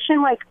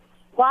Revelation. Like,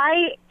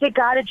 why did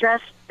God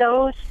address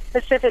those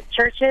specific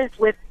churches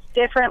with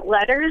different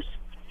letters?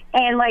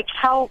 And, like,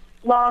 how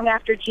long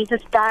after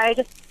Jesus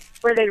died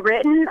were they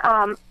written?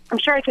 I'm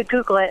sure I could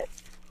Google it,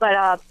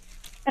 but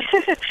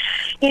if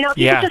you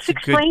could just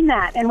explain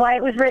that and why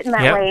it was written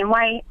that way, and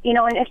why,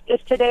 and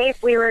if today,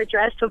 if we were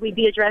addressed, would we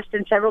be addressed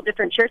in several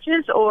different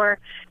churches, or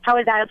how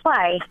would that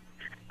apply?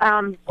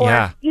 You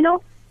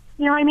know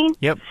what I mean?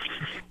 Yep,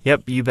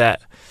 you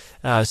bet.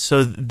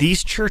 So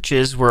these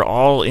churches were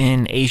all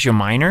in Asia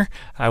Minor,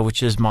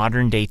 which is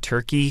modern-day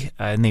Turkey,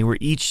 and they were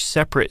each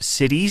separate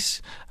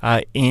cities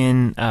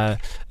in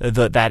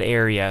that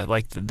area,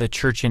 like the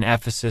church in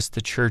Ephesus,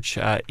 the church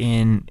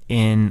in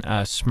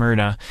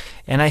Smyrna.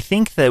 And I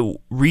think the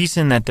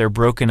reason that they're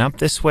broken up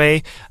this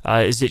way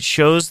is it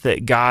shows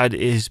that God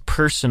is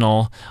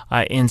personal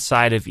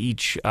inside of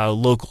each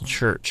local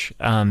church.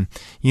 So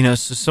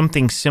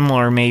something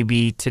similar may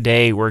be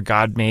today, where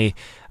God may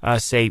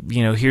say,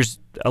 here's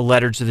a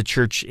letter to the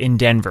church in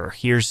Denver.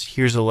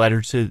 Here's a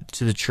letter to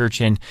the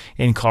church in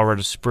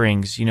Colorado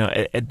Springs.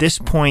 At this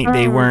point,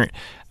 there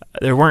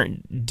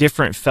weren't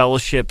different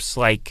fellowships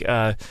like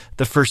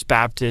the First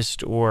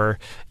Baptist or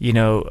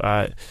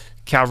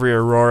Calvary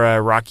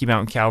Aurora, Rocky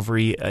Mountain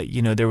Calvary.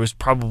 There was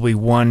probably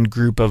one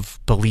group of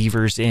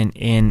believers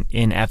in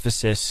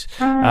Ephesus,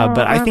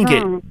 but I think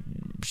it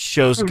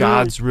shows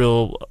God's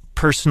real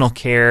personal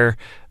care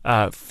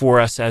for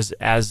us as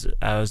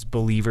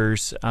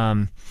believers.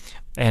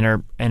 And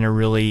are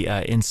really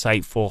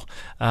insightful.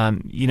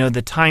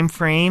 The time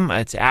frame,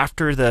 it's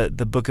after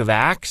the book of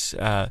Acts.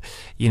 But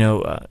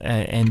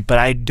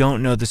I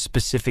don't know the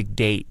specific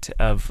date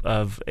of.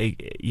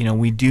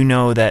 We do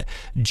know that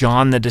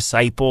John the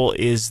disciple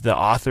is the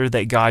author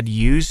that God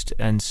used,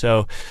 and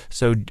so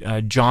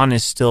John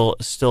is still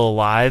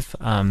alive.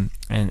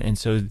 And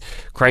so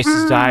Christ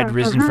has died,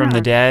 risen from the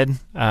dead,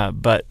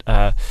 and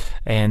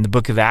the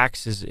book of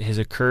Acts has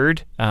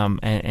occurred,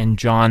 and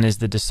John is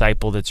the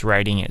disciple that's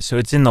writing it.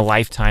 So it's in the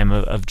lifetime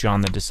of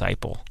John the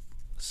disciple.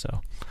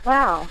 So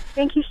wow,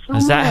 thank you so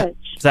much. Is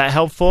that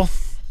helpful?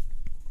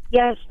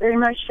 Yes, very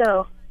much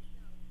so.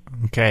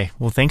 Okay,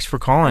 well, thanks for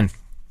calling.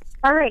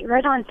 All right,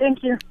 right on.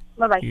 Thank you.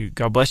 Bye-bye.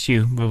 God bless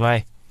you.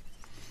 Bye-bye.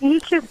 You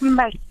too.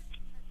 Bye.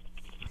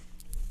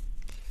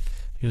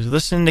 He was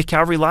listening to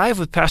Calvary Live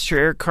with Pastor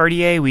Eric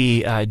Cartier.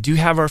 We do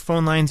have our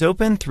phone lines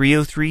open,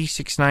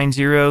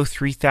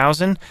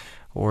 303-690-3000,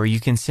 or you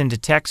can send a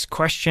text,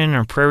 question,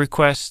 or prayer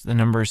request. The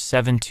number is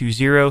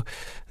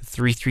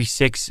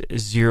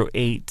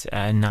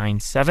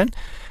 720-336-0897. A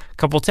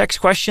couple text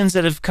questions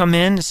that have come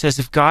in. It says,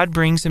 if God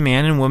brings a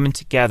man and woman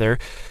together,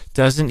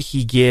 doesn't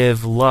He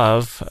give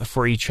love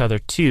for each other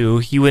too?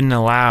 He wouldn't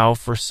allow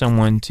for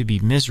someone to be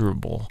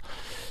miserable.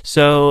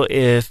 So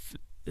if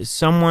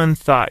someone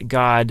thought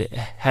God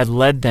had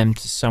led them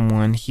to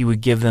someone, He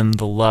would give them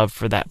the love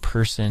for that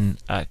person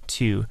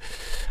too.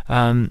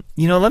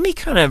 Let me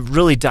kind of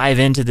really dive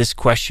into this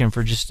question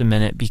for just a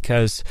minute,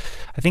 because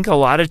I think a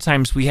lot of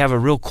times we have a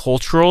real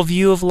cultural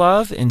view of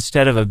love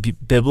instead of a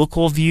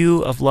biblical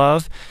view of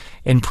love.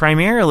 And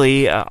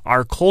primarily,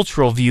 our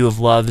cultural view of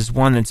love is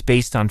one that's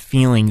based on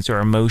feelings or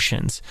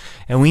emotions.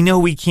 And we know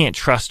we can't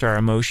trust our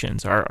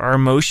emotions. Our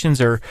emotions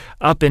are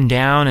up and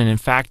down. And in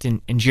fact,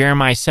 in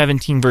Jeremiah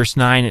 17, verse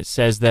 9, it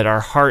says that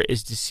our heart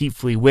is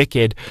deceitfully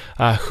wicked.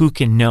 Who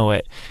can know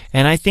it?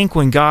 And I think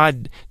when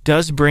God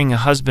does bring a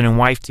husband and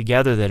wife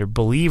together that are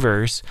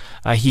believers,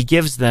 He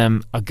gives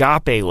them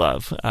agape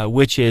love,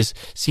 which is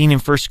seen in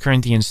 1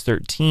 Corinthians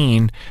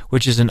 13,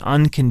 which is an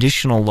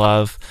unconditional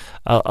love,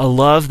 a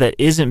love that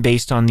isn't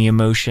based on the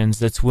emotions,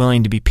 that's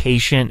willing to be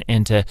patient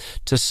and to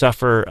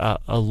suffer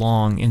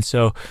along. And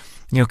so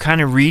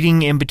kind of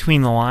reading in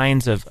between the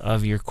lines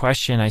of your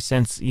question, I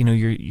sense,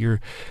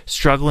 you're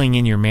struggling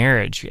in your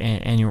marriage,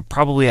 and you're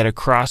probably at a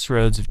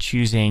crossroads of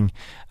choosing,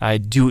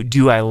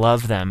 do I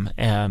love them?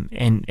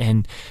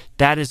 And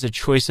that is a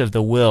choice of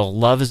the will.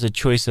 Love is a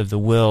choice of the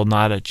will,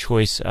 not a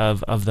choice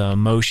of the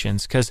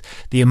emotions, because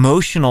the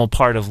emotional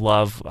part of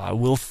love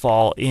will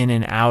fall in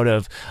and out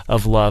of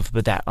love,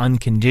 but that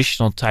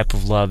unconditional type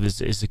of love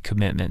is a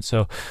commitment.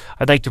 So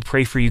I'd like to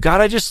pray for you. God,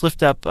 I just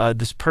lift up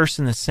this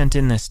person that sent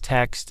in this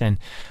text, and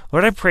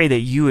Lord, I pray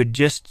that you would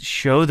just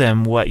show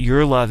them what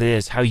your love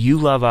is, how you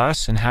love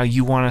us, and how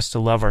you want us to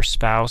love our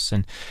spouse.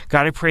 And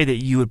God, I pray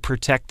that you would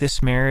protect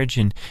this marriage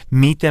and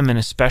meet them in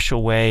a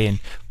special way and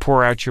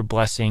pour out your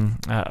blessing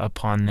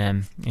upon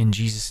them. In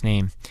Jesus'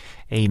 name,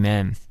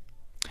 amen.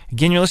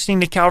 Again, you're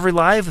listening to Calvary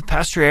Live with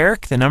Pastor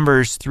Eric. The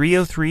number is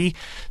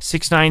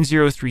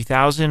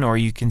 303-690-3000, or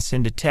you can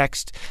send a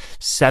text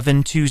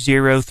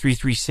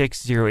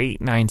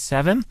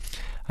 720-336-0897.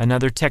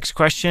 Another text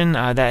question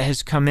that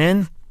has come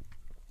in.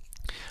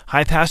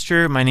 Hi,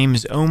 Pastor. My name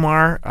is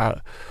Omar.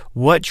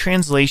 What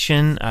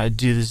translation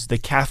does the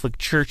Catholic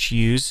Church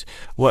use?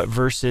 What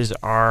verses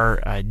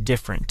are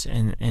different?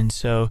 And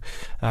so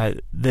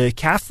the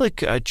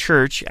Catholic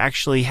Church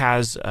actually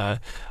has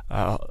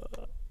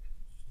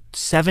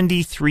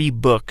 73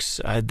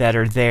 books that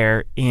are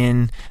there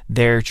in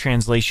their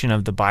translation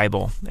of the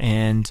Bible,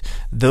 and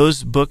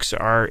those books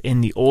are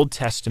in the Old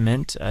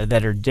Testament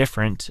that are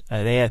different.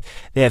 They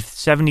have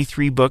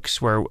 73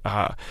 books, where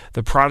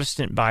the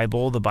Protestant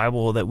Bible, the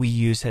Bible that we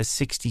use, has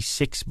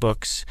 66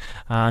 books,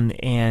 and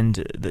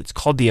it's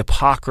called the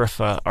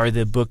Apocrypha, are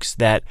the books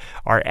that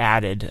are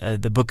added.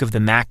 The Book of the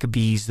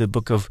Maccabees, the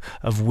Book of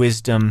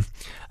Wisdom,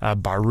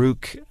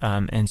 Baruch,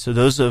 and so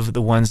those are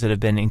the ones that have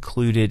been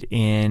included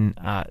in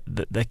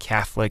the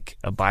Catholic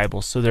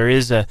Bible. So there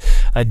is a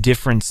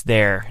difference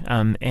there.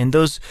 And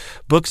those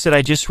books that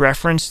I just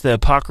referenced, the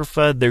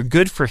Apocrypha, they're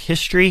good for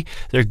history.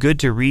 They're good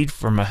to read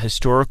from a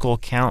historical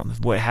account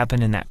of what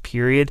happened in that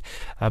period,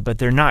 but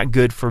they're not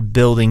good for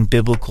building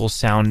biblical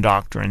sound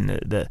doctrine.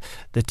 The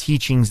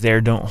teachings there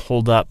don't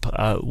hold up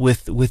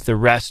with the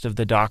rest of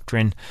the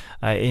doctrine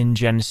in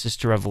Genesis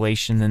to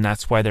Revelation, and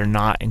that's why they're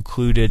not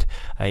included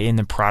in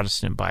the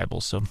Protestant Bible.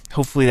 So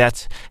hopefully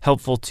that's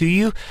helpful to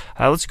you.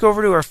 Let's go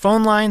over to our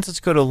phone lines.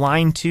 Let's go to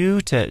line 2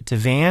 to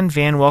Van.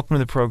 Van, welcome to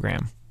the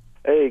program.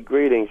 Hey,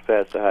 greetings,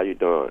 Pastor. How you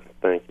doing?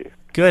 Thank you.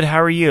 Good.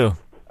 How are you?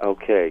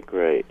 Okay,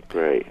 great.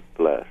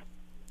 Blessed.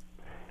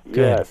 Good.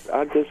 Yes,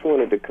 I just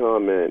wanted to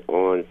comment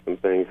on some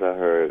things I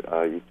heard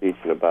you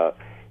teaching about.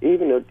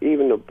 Even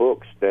the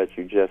books that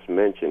you just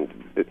mentioned,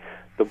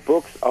 the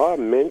books are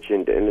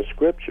mentioned in the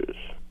Scriptures.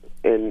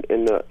 In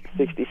the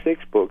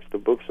 66 books, the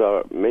books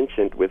are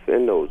mentioned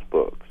within those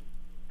books.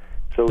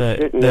 So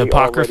the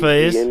Apocrypha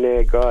is in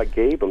there. God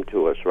gave them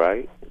to us,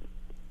 right?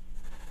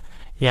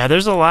 Yeah,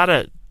 there's a lot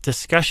of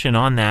discussion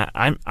on that.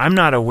 I'm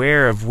not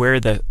aware of where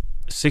the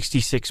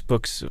 66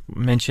 books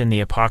mention the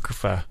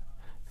Apocrypha.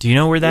 Do you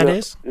know where that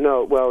is?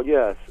 No. Well,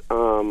 yes.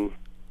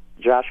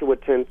 Joshua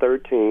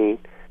 10:13,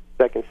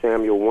 2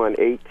 Samuel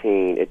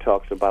 1:18. It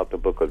talks about the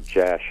book of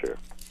Jasher.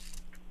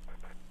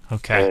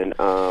 Okay. And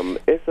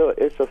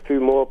it's a few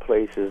more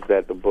places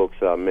that the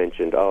books are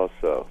mentioned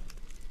also.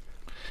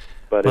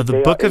 But well,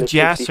 the book of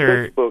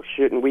Jasher, books,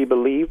 shouldn't we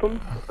believe them?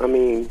 I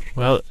mean,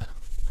 well,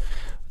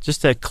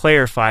 just to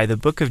clarify, the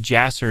book of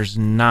Jasher is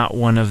not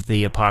one of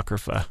the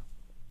Apocrypha.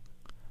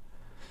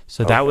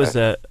 So that was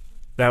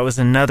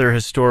another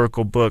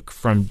historical book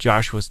from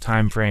Joshua's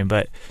time frame,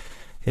 but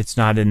it's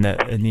not in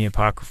the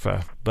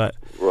Apocrypha. But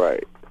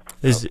right,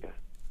 that's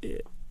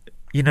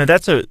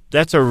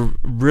a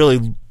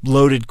really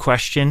loaded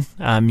question,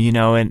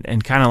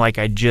 and kind of like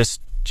I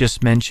just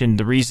mentioned,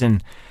 the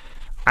reason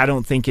I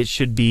don't think it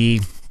should be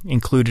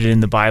included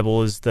in the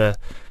Bible is the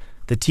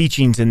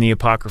teachings in the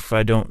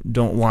Apocrypha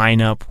don't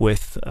line up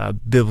with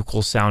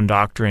biblical sound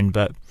doctrine.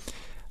 But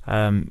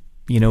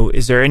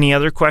is there any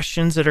other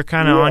questions that are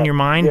kind of on your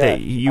mind that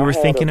you were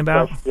thinking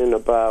about?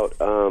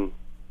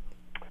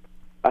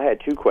 I had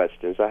two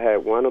questions. I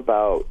had one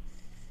about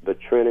the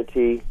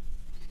Trinity,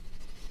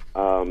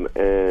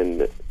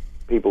 and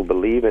people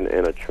believing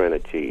in a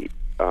Trinity.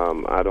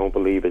 I don't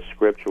believe it's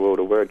scriptural.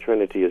 The word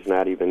Trinity is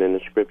not even in the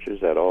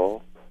Scriptures at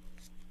all.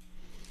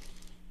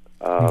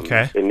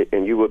 Okay.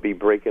 And you would be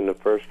breaking the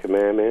first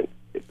commandment,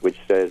 which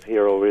says,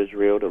 "Hear, O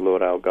Israel, the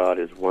Lord our God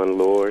is one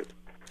Lord."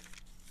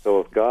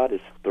 So if God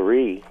is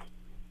three,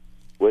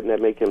 wouldn't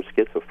that make him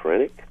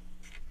schizophrenic?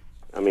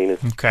 I mean,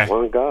 it's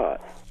one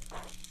God.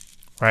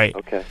 Right.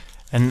 Okay.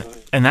 And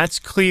that's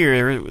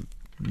clear.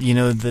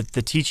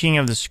 The teaching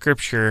of the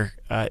Scripture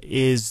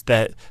is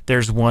that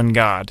there's one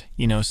God.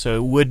 So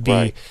it would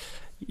be,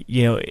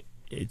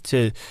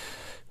 to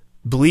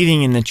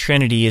believing in the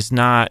Trinity is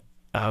not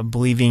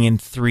believing in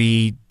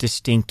three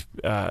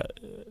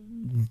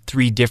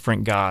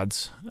different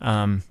gods.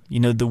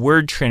 The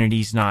word Trinity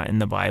is not in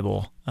the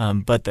Bible,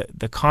 but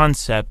the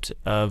concept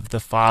of the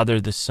Father,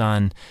 the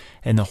Son,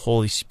 and the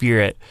Holy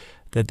Spirit,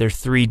 that they're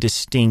three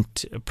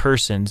distinct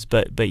persons,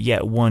 but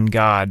yet one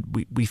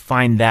God. We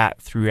find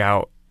that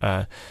throughout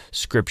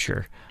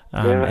Scripture. May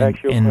I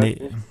ask you a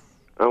question?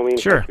 I don't mean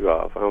to cut you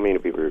off. I don't mean to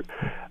be rude.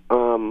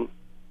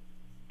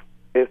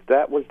 If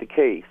that was the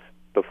case,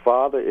 the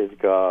Father is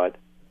God,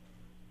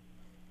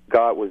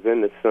 God was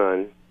in the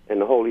Son,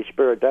 and the Holy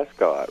Spirit, that's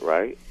God,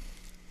 right?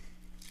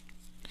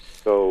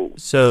 So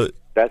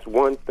that's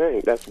one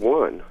thing. That's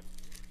one.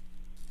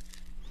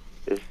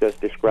 It's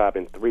just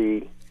describing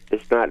three.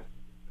 It's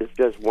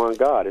just one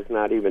God. It's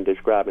not even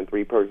describing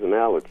three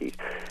personalities.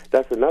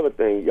 That's another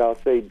thing. Y'all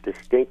say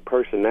distinct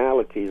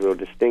personalities or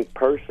distinct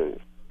persons.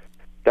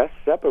 That's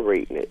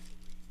separating it.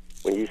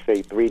 When you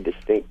say three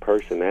distinct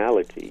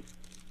personalities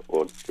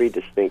or three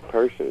distinct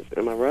persons,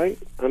 am I right?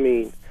 I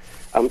mean,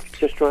 I'm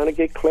just trying to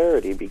get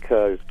clarity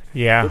because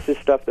this is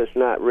stuff that's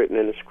not written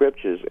in the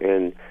Scriptures.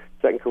 And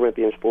 2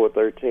 Corinthians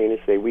 4:13,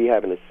 it say, we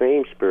have in the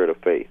same spirit of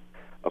faith,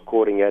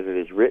 according as it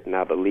is written,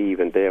 I believe,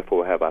 and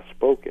therefore have I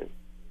spoken.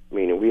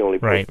 Meaning we only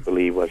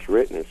believe what's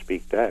written and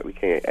speak that. We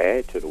can't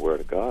add to the Word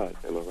of God.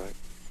 Am I right?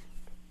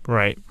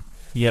 Right.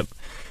 Yep.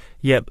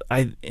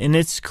 And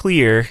it's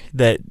clear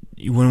that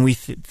when we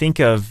think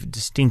of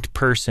distinct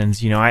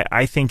persons,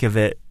 I think of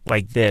it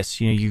like this.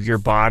 Your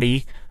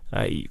body,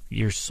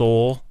 your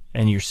soul,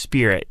 and your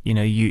spirit.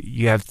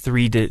 You have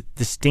three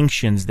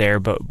distinctions there,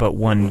 but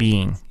one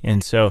being.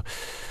 And so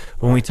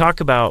when we talk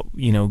about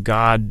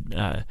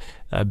God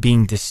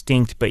being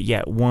distinct but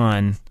yet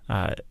one,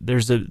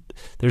 there's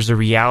a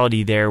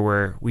reality there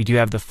where we do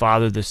have the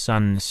Father, the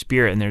Son, and the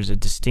Spirit, and there's a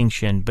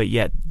distinction, but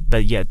yet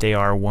they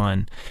are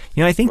one.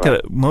 I think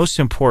the most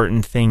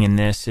important thing in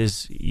this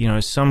is,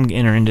 as some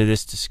enter into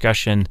this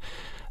discussion,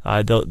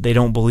 they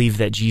don't believe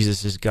that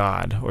Jesus is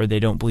God, or they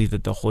don't believe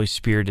that the Holy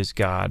Spirit is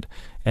God,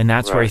 and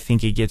that's where I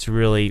think it gets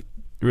really,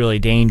 really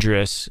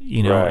dangerous.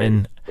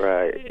 And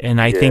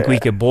I think we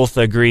could both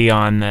agree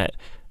on that.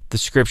 The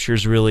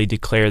Scriptures really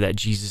declare that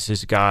Jesus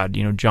is God.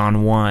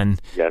 John 1,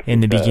 in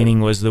the beginning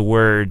was the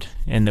Word,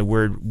 and the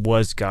Word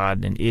was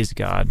God and is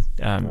God.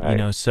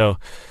 So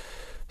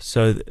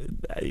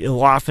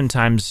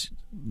oftentimes,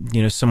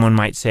 someone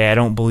might say, I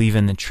don't believe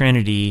in the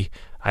Trinity.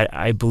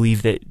 I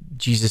believe that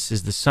Jesus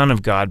is the Son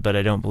of God, but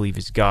I don't believe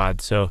he's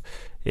God. So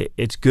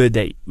it's good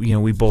that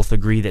we both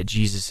agree that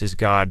Jesus is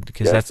God,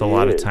 because that's a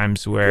lot of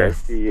times where...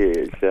 Yes, he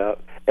is.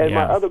 And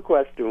my other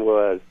question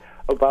was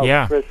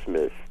about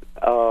Christmas.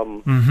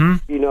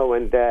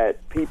 And that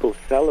people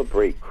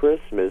celebrate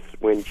Christmas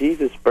when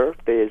Jesus'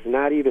 birthday is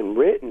not even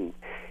written.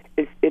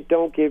 It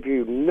don't give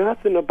you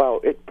nothing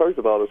about it. First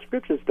of all, the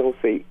Scriptures don't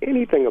say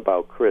anything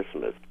about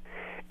Christmas.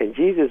 And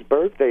Jesus'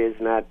 birthday is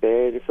not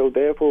there, and so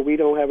therefore we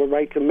don't have a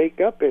right to make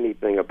up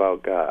anything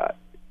about God.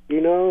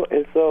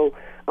 And so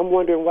I'm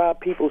wondering why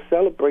people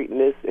celebrating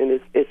this, and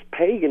it's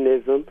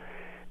paganism,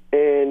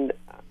 and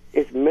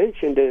it's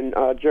mentioned in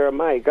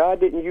Jeremiah. God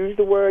didn't use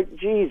the word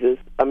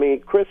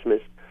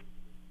Christmas,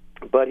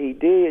 but he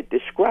did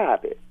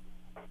describe it.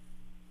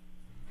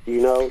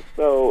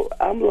 So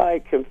I'm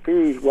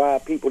confused why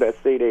people that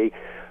say they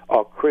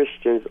are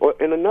Christians,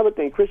 and another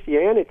thing,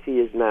 Christianity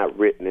is not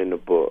written in the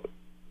book.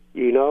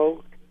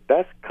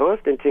 That's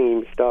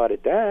Constantine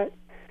started that.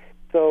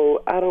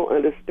 So I don't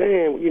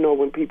understand,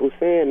 when people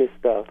saying this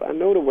stuff. I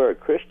know the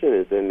word Christian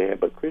is in there,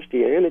 but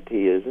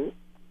Christianity isn't.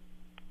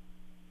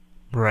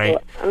 Right.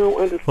 So I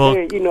don't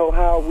understand,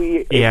 how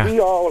we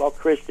all are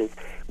Christians.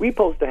 We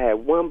supposed to have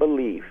one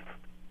belief.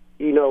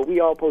 We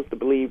all supposed to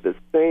believe the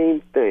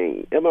same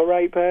thing. Am I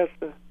right,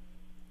 Pastor?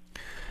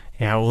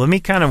 Yeah, well, let me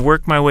kind of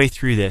work my way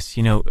through this.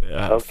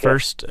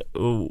 First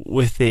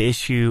with the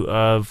issue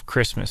of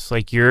Christmas.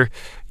 Like you're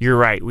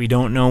right. We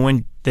don't know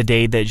when the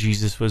day that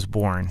Jesus was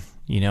born.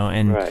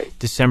 And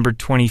December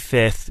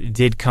 25th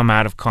did come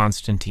out of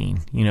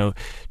Constantine.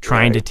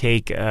 Trying to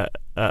take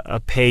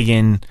a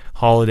pagan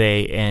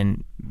holiday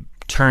and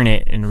turn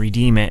it and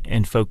redeem it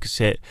and focus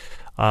it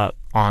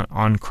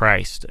on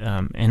Christ.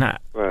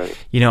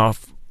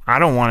 I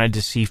don't want to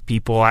deceive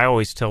people. I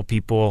always tell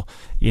people,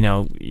 we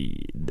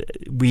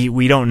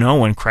don't know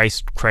when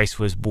Christ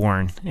was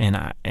born, and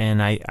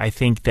I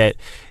think that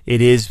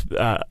it is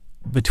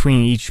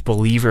between each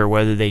believer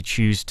whether they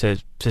choose to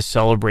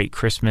celebrate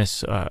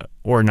Christmas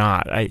or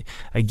not. I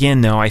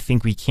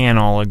think we can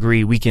all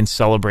agree we can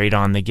celebrate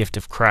on the gift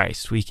of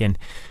Christ. We can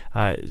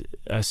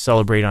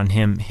celebrate on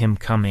him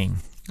coming.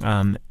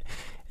 And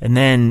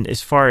then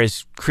as far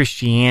as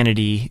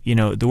Christianity,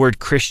 the word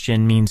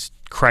Christian means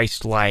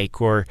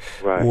Christ-like or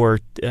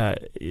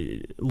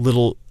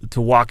little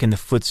to walk in the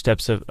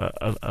footsteps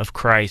of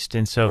Christ.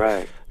 And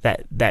so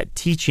that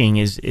teaching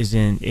is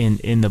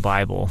in the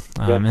Bible.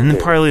 And then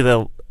partly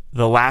the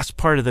last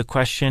part of the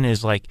question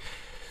is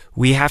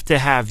we have to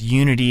have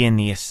unity in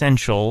the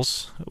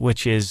essentials,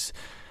 which is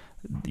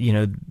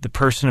the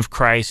person of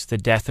Christ, the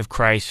death of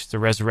Christ, the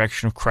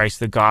resurrection of Christ,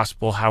 the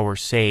gospel, how we're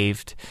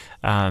saved.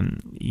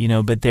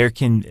 But there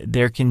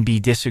can be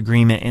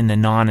disagreement in the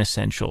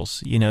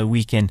non-essentials.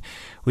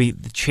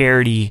 The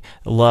charity,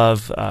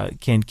 love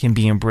can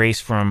be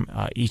embraced from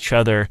each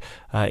other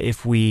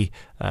if we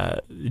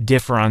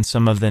differ on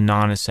some of the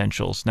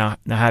non-essentials. Now,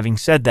 having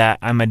said that,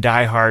 I'm a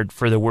diehard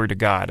for the Word of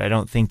God. I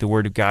don't think the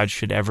Word of God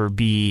should ever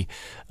be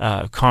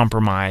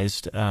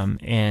compromised.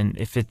 And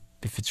if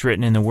it's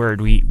written in the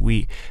Word,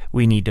 we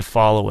need to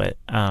follow it.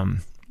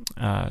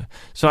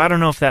 So I don't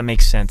know if that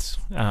makes sense,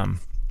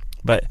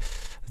 but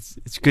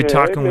it's good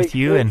talking with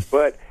you.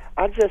 But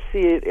I just see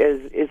it as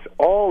it's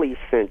all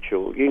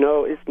essential.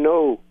 It's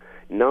no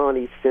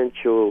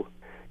non-essential,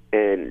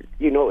 and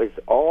it's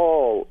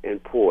all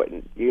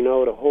important.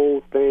 The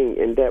whole thing,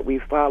 and that we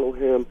follow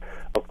Him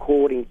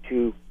according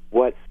to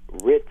what's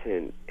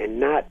written, and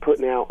not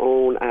putting our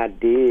own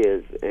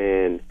ideas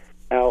and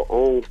our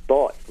own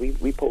thoughts. We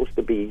supposed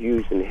to be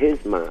using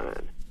His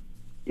mind,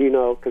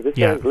 because it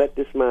says, "Let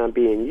this mind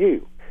be in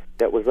you,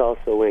 that was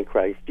also in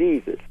Christ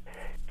Jesus."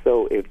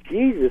 So if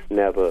Jesus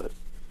never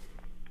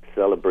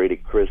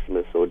celebrated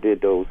Christmas or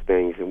did those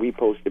things, and we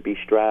supposed to be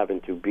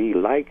striving to be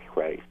like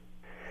Christ,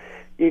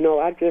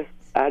 I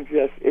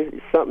just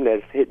it's something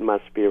that's hitting my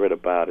spirit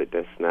about it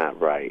that's not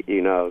right,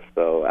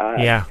 So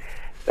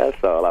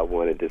that's all I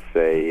wanted to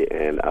say.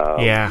 And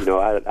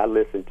I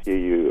listen to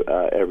you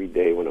every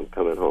day when I'm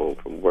coming home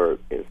from work,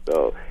 and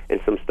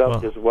some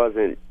stuff just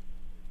wasn't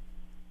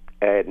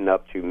adding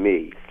up to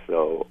me.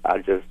 So I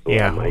just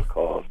thought I might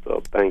call.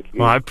 So thank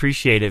you. Well, I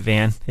appreciate it,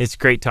 Van. It's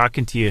great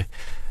talking to you.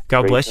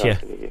 God bless you.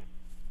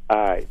 All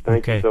right.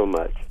 Thank you so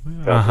much.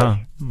 God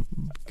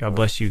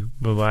bless you.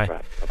 Bye-bye.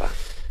 Right. Bye-bye.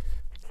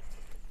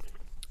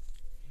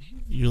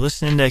 You're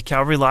listening to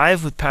Calvary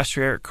Live with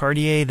Pastor Eric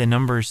Cartier. The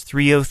number is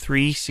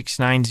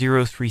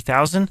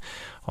 303-690-3000.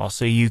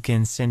 Also, you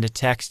can send a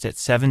text at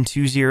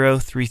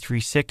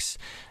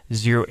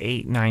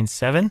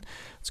 720-336-0897.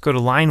 Let's go to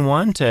line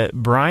 1 to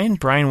Brian.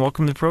 Brian,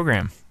 welcome to the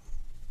program.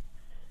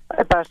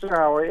 Hi, Pastor.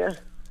 How are you?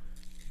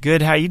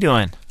 Good. How you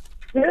doing?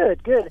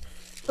 Good.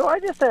 So I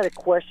just had a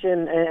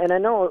question, and I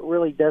know it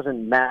really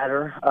doesn't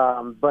matter,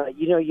 but,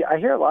 I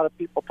hear a lot of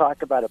people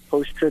talk about a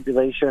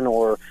post-tribulation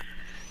or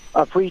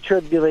a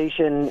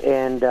pre-tribulation,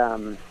 and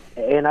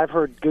I've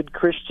heard good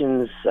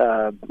Christians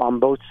on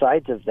both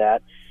sides of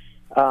that.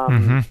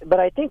 But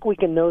I think we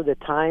can know the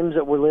times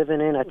that we're living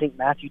in. I think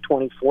Matthew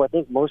 24, I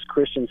think most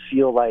Christians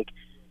feel like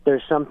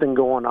there's something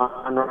going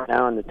on right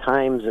now in the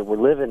times that we're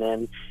living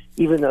in,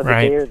 even though the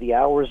day or the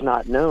hour is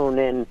not known.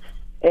 And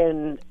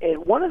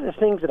one of the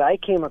things that I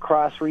came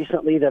across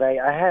recently that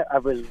I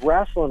was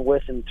wrestling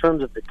with in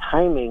terms of the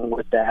timing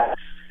with that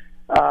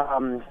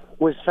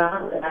was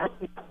found in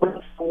Matthew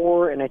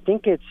 24, and I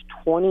think it's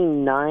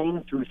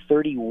 29 through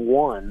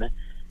 31.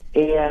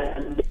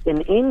 And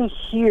in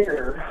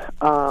here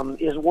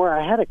is where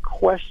I had a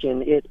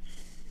question.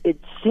 It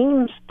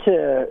seems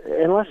to,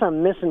 unless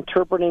I'm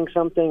misinterpreting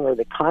something or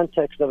the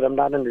context of it I'm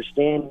not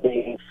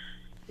understanding,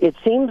 it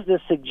seems to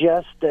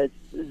suggest that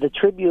the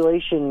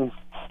tribulation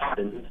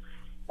happens.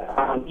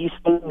 These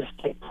things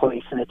take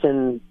place, and it's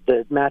in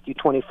the Matthew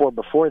 24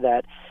 before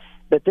that.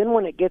 But then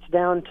when it gets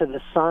down to the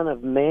Son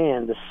of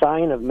Man, the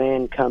sign of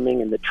man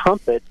coming, and the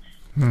trumpet,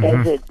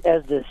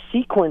 as the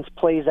sequence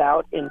plays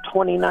out in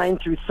 29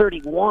 through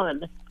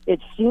 31,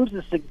 it seems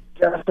to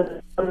suggest that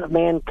the Son of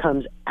Man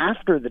comes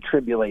after the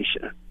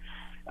tribulation.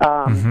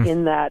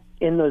 In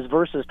those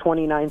verses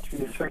 29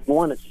 through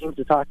 31, it seems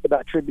to talk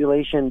about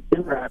tribulation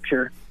and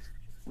rapture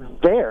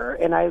there.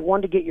 And I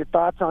wanted to get your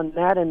thoughts on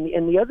that.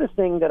 And the other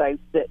thing that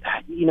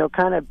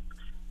kind of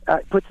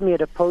puts me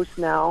at a post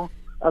now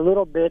a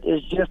little bit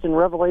is just in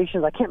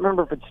Revelations. I can't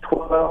remember if it's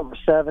 12 or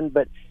 7,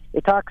 but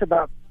it talks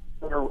about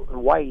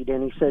white,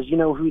 and he says,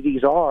 who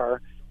these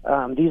are?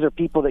 These are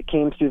people that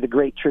came through the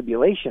Great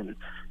Tribulation.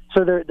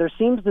 So there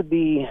seems to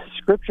be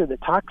scripture that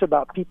talks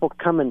about people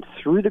coming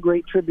through the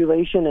Great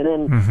Tribulation, and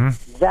then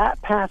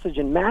that passage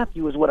in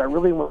Matthew is what I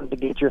really wanted to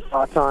get your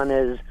thoughts on.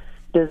 Is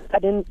does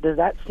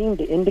that seem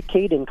to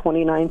indicate in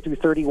 29 through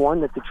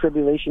 31 that the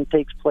tribulation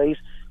takes place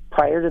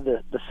prior to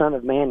the Son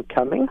of Man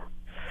coming?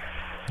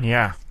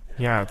 Yeah,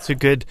 it's a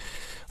good.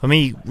 Let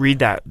me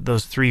read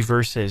those 3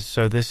 verses.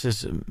 So this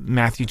is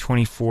Matthew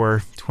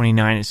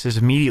 24:29. It says,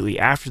 "Immediately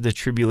after the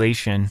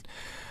tribulation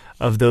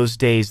of those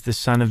days, the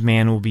Son of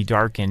Man will be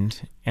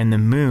darkened, and the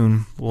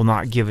moon will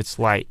not give its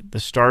light. The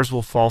stars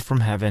will fall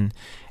from heaven,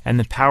 and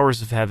the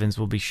powers of heavens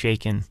will be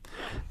shaken.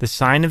 The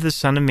sign of the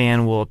Son of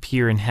Man will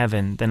appear in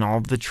heaven. Then all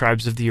the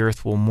tribes of the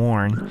earth will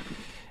mourn,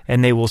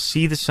 and they will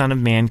see the Son of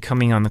Man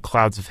coming on the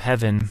clouds of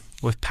heaven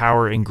with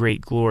power and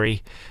great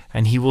glory.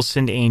 And he will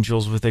send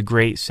angels with a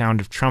great sound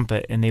of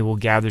trumpet, and they will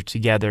gather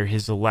together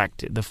his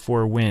elect at the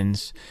 4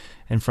 winds,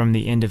 and from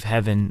the end of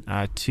heaven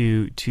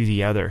to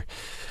the other."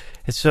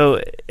 And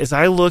so as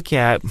I look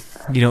at,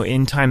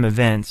 end time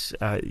events,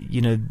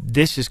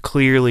 this is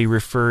clearly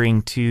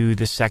referring to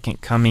the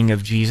second coming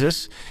of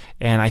Jesus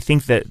And I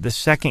think that the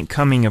second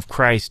coming of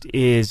Christ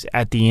is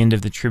at the end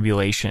of the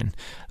tribulation.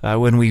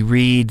 When we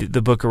read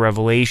the book of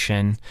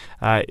Revelation,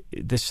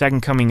 the second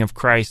coming of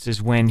Christ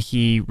is when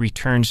he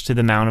returns to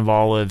the Mount of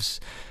Olives,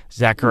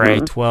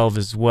 Zechariah 12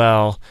 as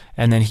well,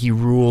 and then he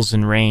rules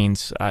and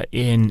reigns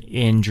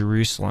in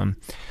Jerusalem.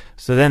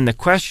 So then the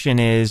question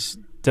is,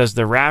 does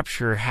the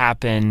rapture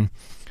happen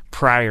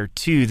prior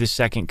to the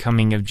second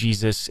coming of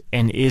Jesus,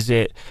 and is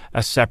it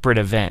a separate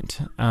event?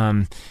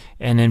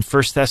 And in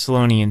 1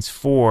 Thessalonians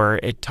 4,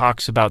 it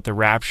talks about the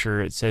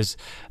rapture. It says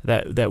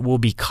that we'll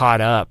be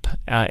caught up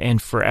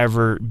and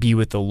forever be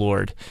with the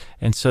Lord.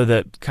 And so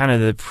the kind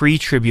of the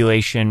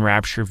pre-tribulation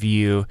rapture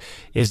view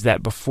is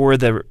that before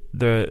the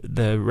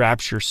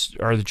rapture,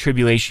 or the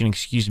tribulation,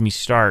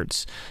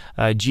 starts,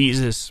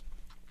 Jesus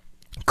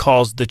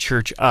calls the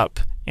church up,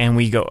 and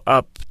we go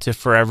up to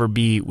forever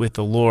be with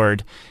the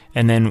Lord.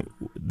 And then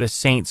the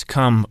saints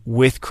come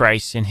with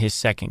Christ in his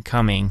second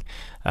coming.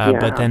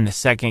 But then the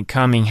second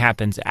coming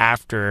happens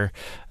after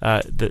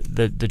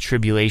the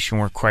tribulation,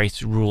 where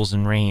Christ rules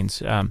and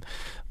reigns.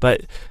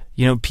 But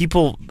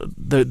people,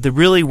 the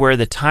really where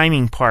the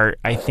timing part,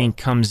 I think,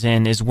 comes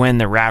in is when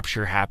the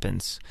rapture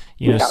happens.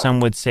 Some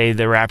would say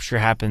the rapture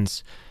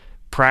happens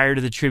prior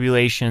to the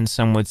tribulation,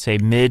 some would say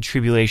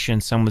mid-tribulation,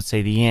 some would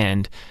say the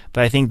end.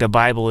 But I think the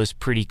Bible is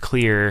pretty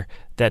clear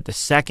that the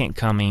second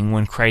coming,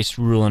 when Christ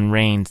rules and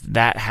reigns,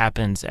 that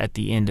happens at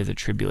the end of the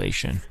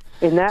tribulation.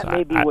 And that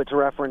may be what's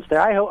referenced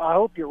there. I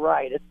hope you're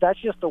right. That's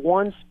just the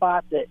one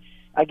spot that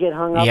I get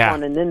hung up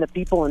on, and then the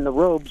people in the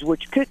robes,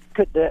 which could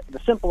the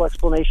simple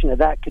explanation of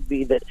that could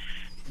be that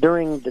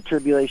during the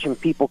tribulation,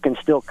 people can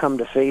still come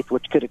to faith,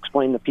 which could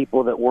explain the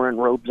people that were in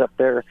robes up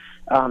there.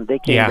 They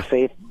came to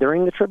faith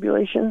during the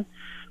tribulation.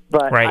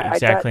 But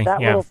exactly.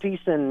 that little piece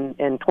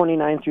in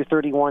 29 through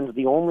 31 is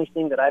the only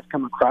thing that I've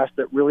come across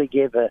that really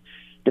gave a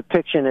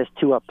depiction as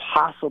to a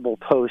possible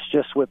post,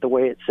 just with the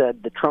way it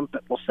said the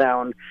trumpet will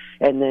sound,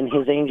 and then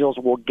his angels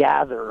will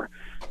gather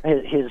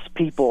his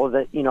people.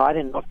 That I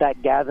didn't know if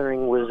that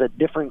gathering was a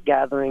different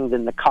gathering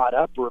than the caught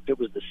up, or if it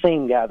was the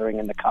same gathering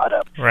in the caught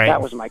up. Right.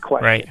 That was my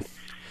question. Right.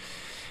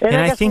 And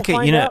I think we'll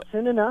find out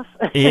soon enough.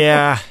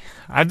 Yeah.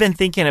 I've been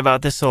thinking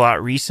about this a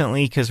lot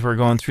recently because we're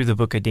going through the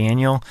book of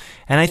Daniel,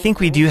 and I think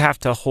we do have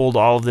to hold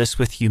all of this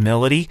with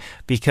humility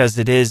because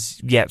it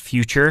is yet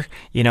future,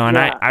 and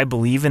I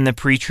believe in the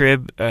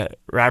pre-trib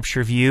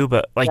rapture view,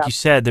 but like you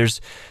said, there's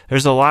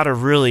a lot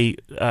of really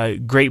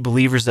great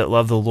believers that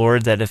love the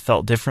Lord that have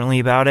felt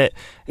differently about it.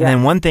 And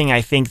then one thing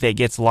I think that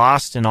gets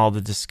lost in all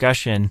the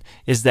discussion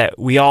is that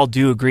we all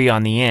do agree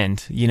on the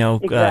end.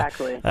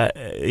 Exactly.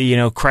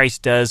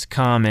 Christ does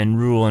come and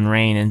rule and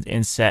reign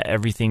and set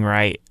everything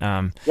right.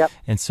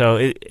 And so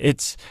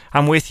it's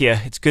I'm with you.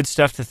 It's good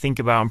stuff to think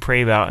about and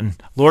pray about.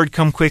 And Lord,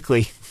 come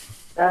quickly.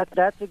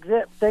 That's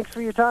it. Thanks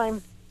for your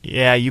time.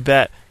 Yeah, you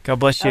bet. God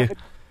bless you.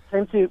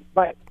 Same to you.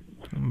 Bye.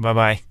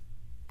 Bye-bye.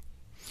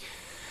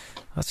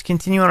 Let's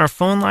continue on our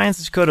phone lines.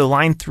 Let's go to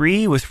line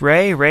 3 with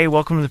Ray. Ray,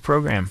 welcome to the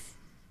program.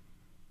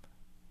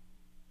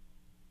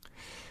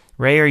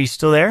 Ray, are you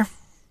still there?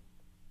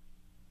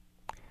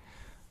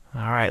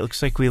 All right,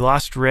 looks like we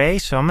lost Ray,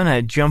 so I'm going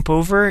to jump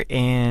over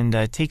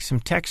and take some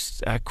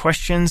text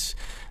questions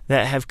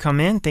that have come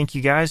in. Thank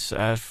you guys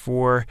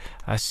for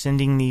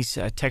sending these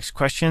text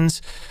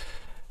questions.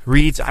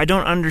 Reads, I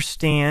don't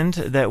understand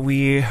that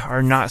we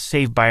are not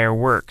saved by our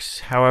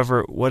works.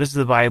 However, what does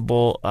the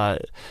Bible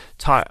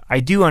taught? I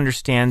do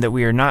understand that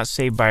we are not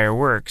saved by our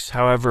works.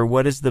 However,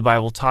 what is the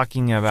Bible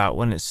talking about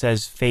when it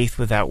says faith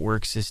without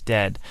works is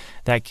dead?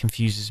 That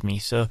confuses me.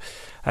 So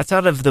that's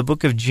out of the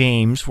book of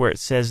James, where it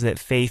says that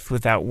faith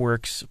without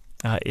works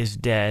is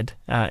dead.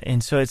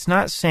 And so it's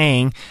not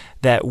saying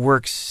that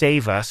works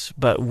save us,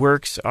 but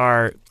works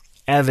are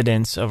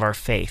evidence of our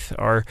faith,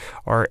 or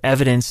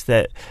evidence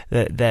that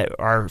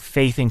our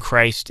faith in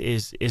Christ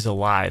is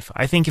alive.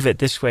 I think of it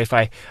this way: if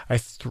I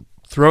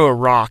throw a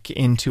rock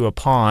into a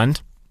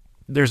pond,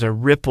 there's a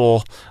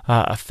ripple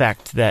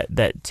effect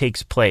that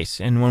takes place,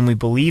 and when we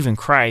believe in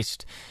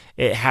Christ,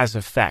 it has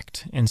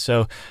effect. And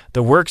so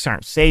the works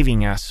aren't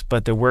saving us,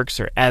 but the works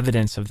are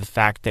evidence of the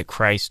fact that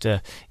Christ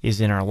is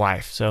in our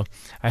life. So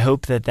I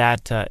hope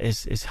that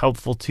is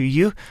helpful to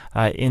you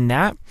in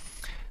that.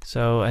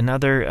 So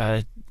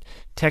another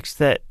text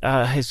that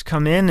has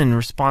come in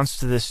response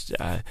to this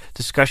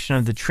discussion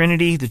of the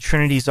Trinity. The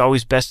Trinity is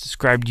always best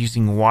described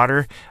using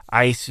water,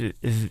 ice,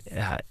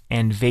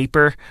 and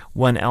vapor,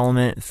 one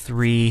element,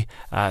 three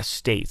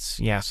states.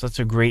 Yeah, so that's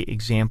a great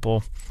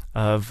example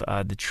of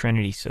the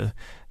Trinity. So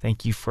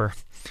thank you for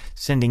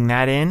sending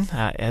that in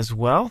as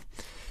well.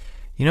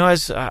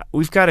 As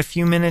we've got a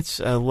few minutes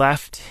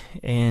left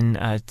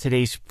in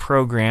today's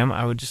program,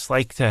 I would just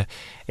like to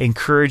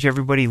encourage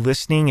everybody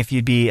listening, if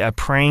you'd be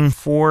praying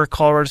for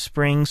Colorado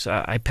Springs.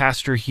 I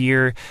pastor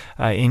here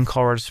in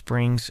Colorado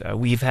Springs.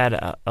 We've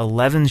had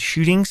 11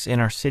 shootings in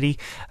our city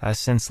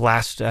since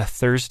last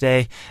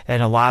Thursday,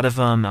 and a lot of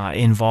them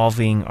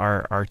involving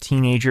our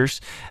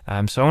teenagers.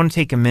 So I want to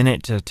take a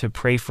minute to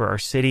pray for our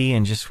city,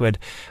 and just would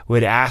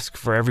ask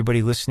for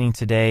everybody listening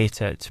today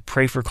to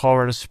pray for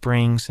Colorado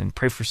Springs and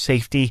pray for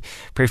safety,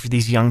 pray for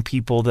these young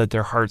people that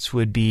their hearts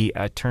would be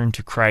turned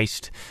to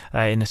Christ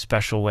in a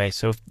special way.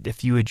 So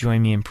if you would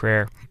join me in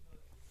prayer.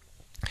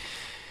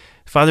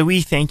 Father,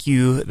 we thank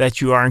you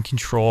that you are in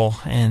control,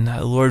 and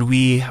Lord,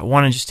 we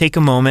want to just take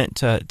a moment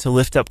to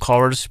lift up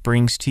Colorado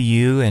Springs to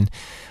you. And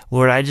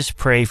Lord, I just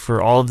pray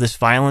for all of this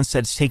violence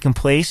that's taken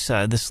place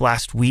this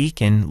last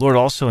week, and Lord,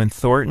 also in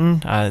Thornton,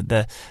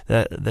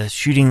 the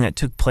shooting that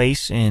took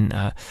place in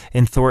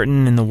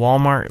Thornton in the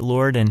Walmart,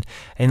 Lord, and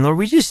Lord,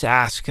 we just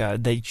ask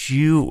that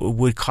you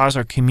would cause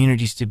our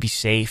communities to be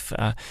safe,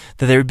 that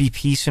there would be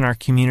peace in our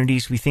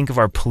communities. We think of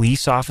our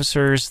police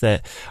officers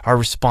that are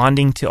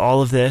responding to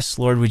all of this.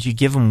 Lord, would you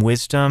give them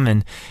wisdom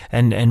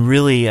and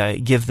really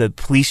give the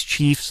police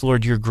chiefs,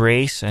 Lord, your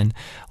grace. And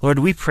Lord,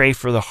 we pray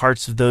for the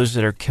hearts of those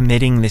that are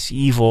committing this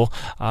evil,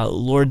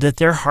 Lord, that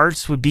their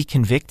hearts would be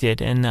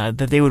convicted, and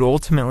that they would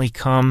ultimately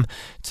come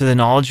to the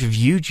knowledge of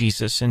you,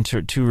 Jesus, and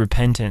to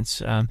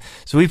repentance.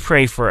 So we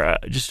pray for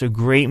just a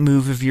great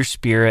move of your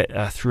Spirit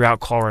throughout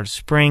Colorado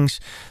Springs,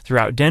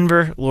 throughout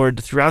Denver,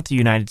 Lord, throughout the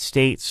United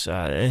States,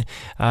 that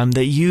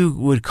you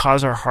would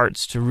cause our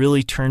hearts to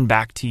really turn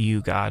back to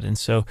you, God. And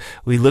so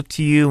we look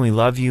to you, and we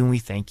love you, and we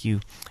thank you.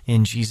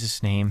 In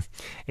Jesus' name,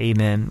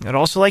 amen. I'd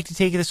also like to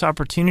take this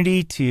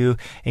opportunity to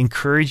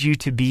encourage you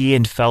to be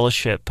in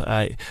fellowship.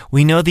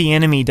 We know the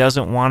enemy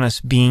doesn't want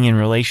us being in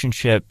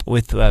relationship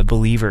with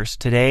believers.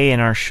 Today in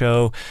our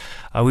show,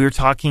 we were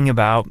talking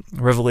about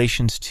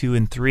Revelations 2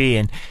 and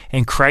 3,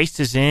 and Christ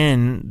is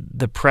in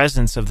the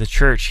presence of the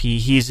church.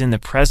 He's in the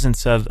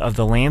presence of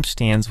the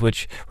lampstands,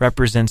 which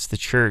represents the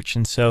church.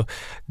 And so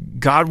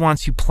God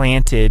wants you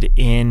planted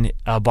in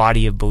a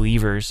body of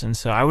believers. And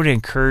so I would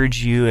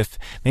encourage you, if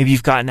maybe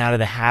you've gotten out of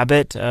the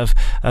habit of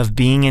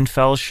being in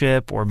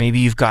fellowship, or maybe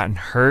you've gotten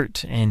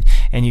hurt and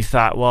you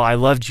thought, well, I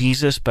love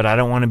Jesus, but I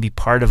don't want to be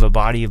part of a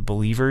body of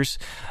believers,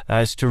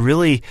 is to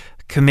really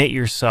commit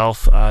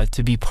yourself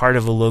to be part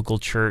of a local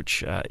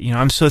church.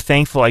 I'm so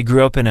thankful I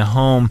grew up in a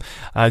home.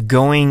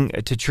 Going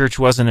to church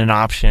wasn't an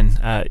option.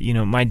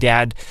 My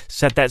dad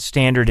set that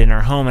standard in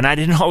our home, and I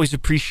didn't always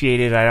appreciate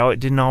it. I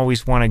didn't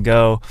always want to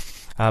go.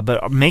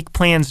 But make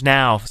plans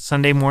now.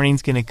 Sunday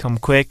morning's going to come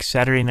quick.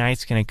 Saturday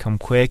night's going to come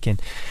quick.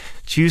 And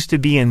choose to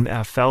be in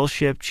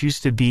fellowship. Choose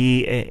to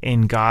be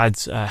in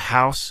God's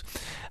house.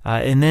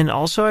 And then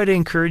also I'd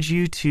encourage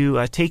you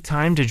to take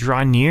time to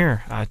draw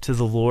near to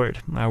the Lord.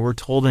 We're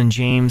told in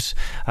James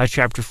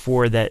chapter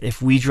 4 that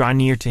if we draw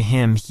near to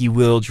him, he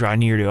will draw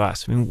near to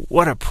us. I mean,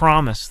 what a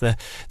promise.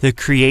 The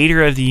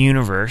creator of the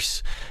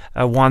universe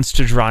wants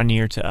to draw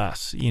near to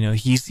us.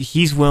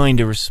 He's willing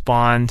to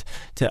respond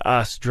to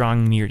us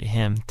drawing near to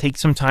him. Take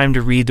some time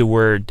to read the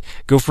word.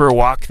 Go for a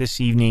walk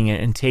this evening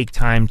and take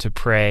time to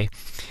pray.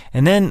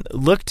 And then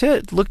look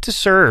to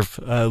serve.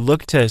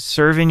 Look to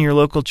serve in your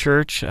local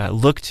church.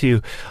 Look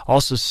to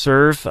also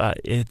serve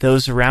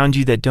those around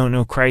you that don't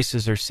know Christ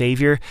as their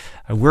Savior.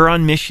 We're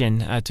on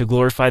mission to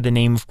glorify the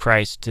name of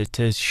Christ,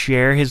 to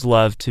share his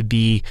love, to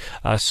be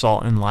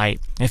salt and light.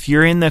 If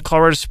you're in the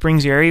Colorado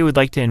Springs area, we'd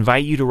like to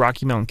invite you to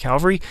Rocky Mountain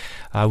Calvary.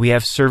 We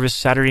have service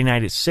Saturday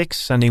night at 6,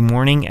 Sunday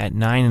morning at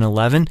 9 and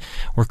 11.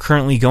 We're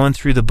currently going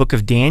through the book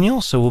of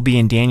Daniel, so we'll be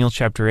in Daniel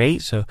chapter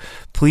 8. So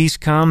please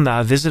come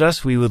visit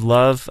us. We would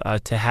love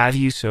to have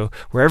you. So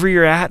wherever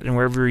you're at and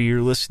wherever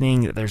you're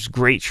listening, there's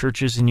great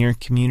churches in your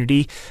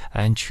community,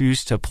 and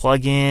choose to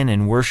plug in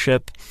and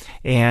worship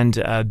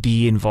and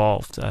be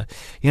involved.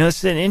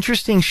 It's an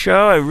interesting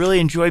show. I really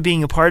enjoy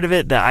being a part of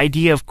it. The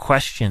idea of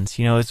questions,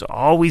 it's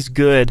always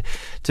good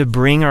to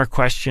bring our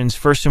questions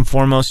first and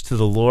foremost to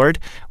the Lord.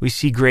 We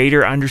see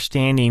greater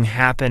understanding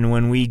happen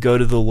when we go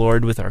to the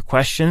Lord with our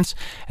questions,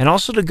 and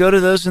also to go to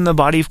those in the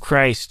body of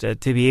Christ to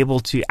be able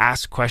to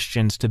ask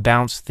questions, to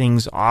bounce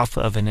things off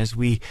of. And as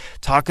we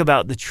talk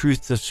about the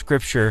truths of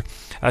Scripture,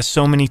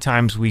 so many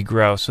times we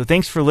grow. So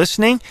thanks for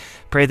listening.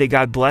 Pray that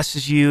God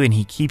blesses you and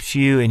he keeps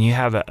you, and you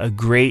have a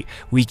great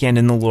weekend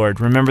in the Lord.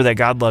 Remember that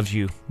God loves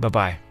you.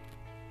 Bye-bye.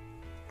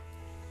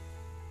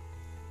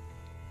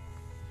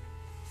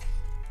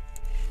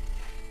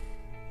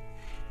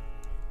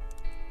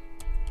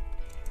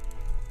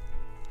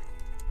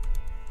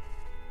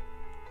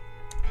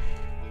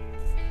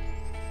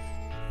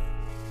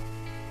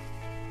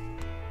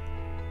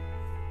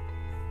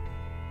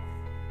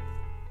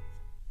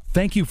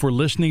 Thank you for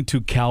listening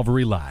to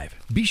Calvary Live.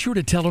 Be sure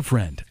to tell a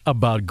friend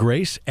about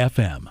Grace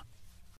FM.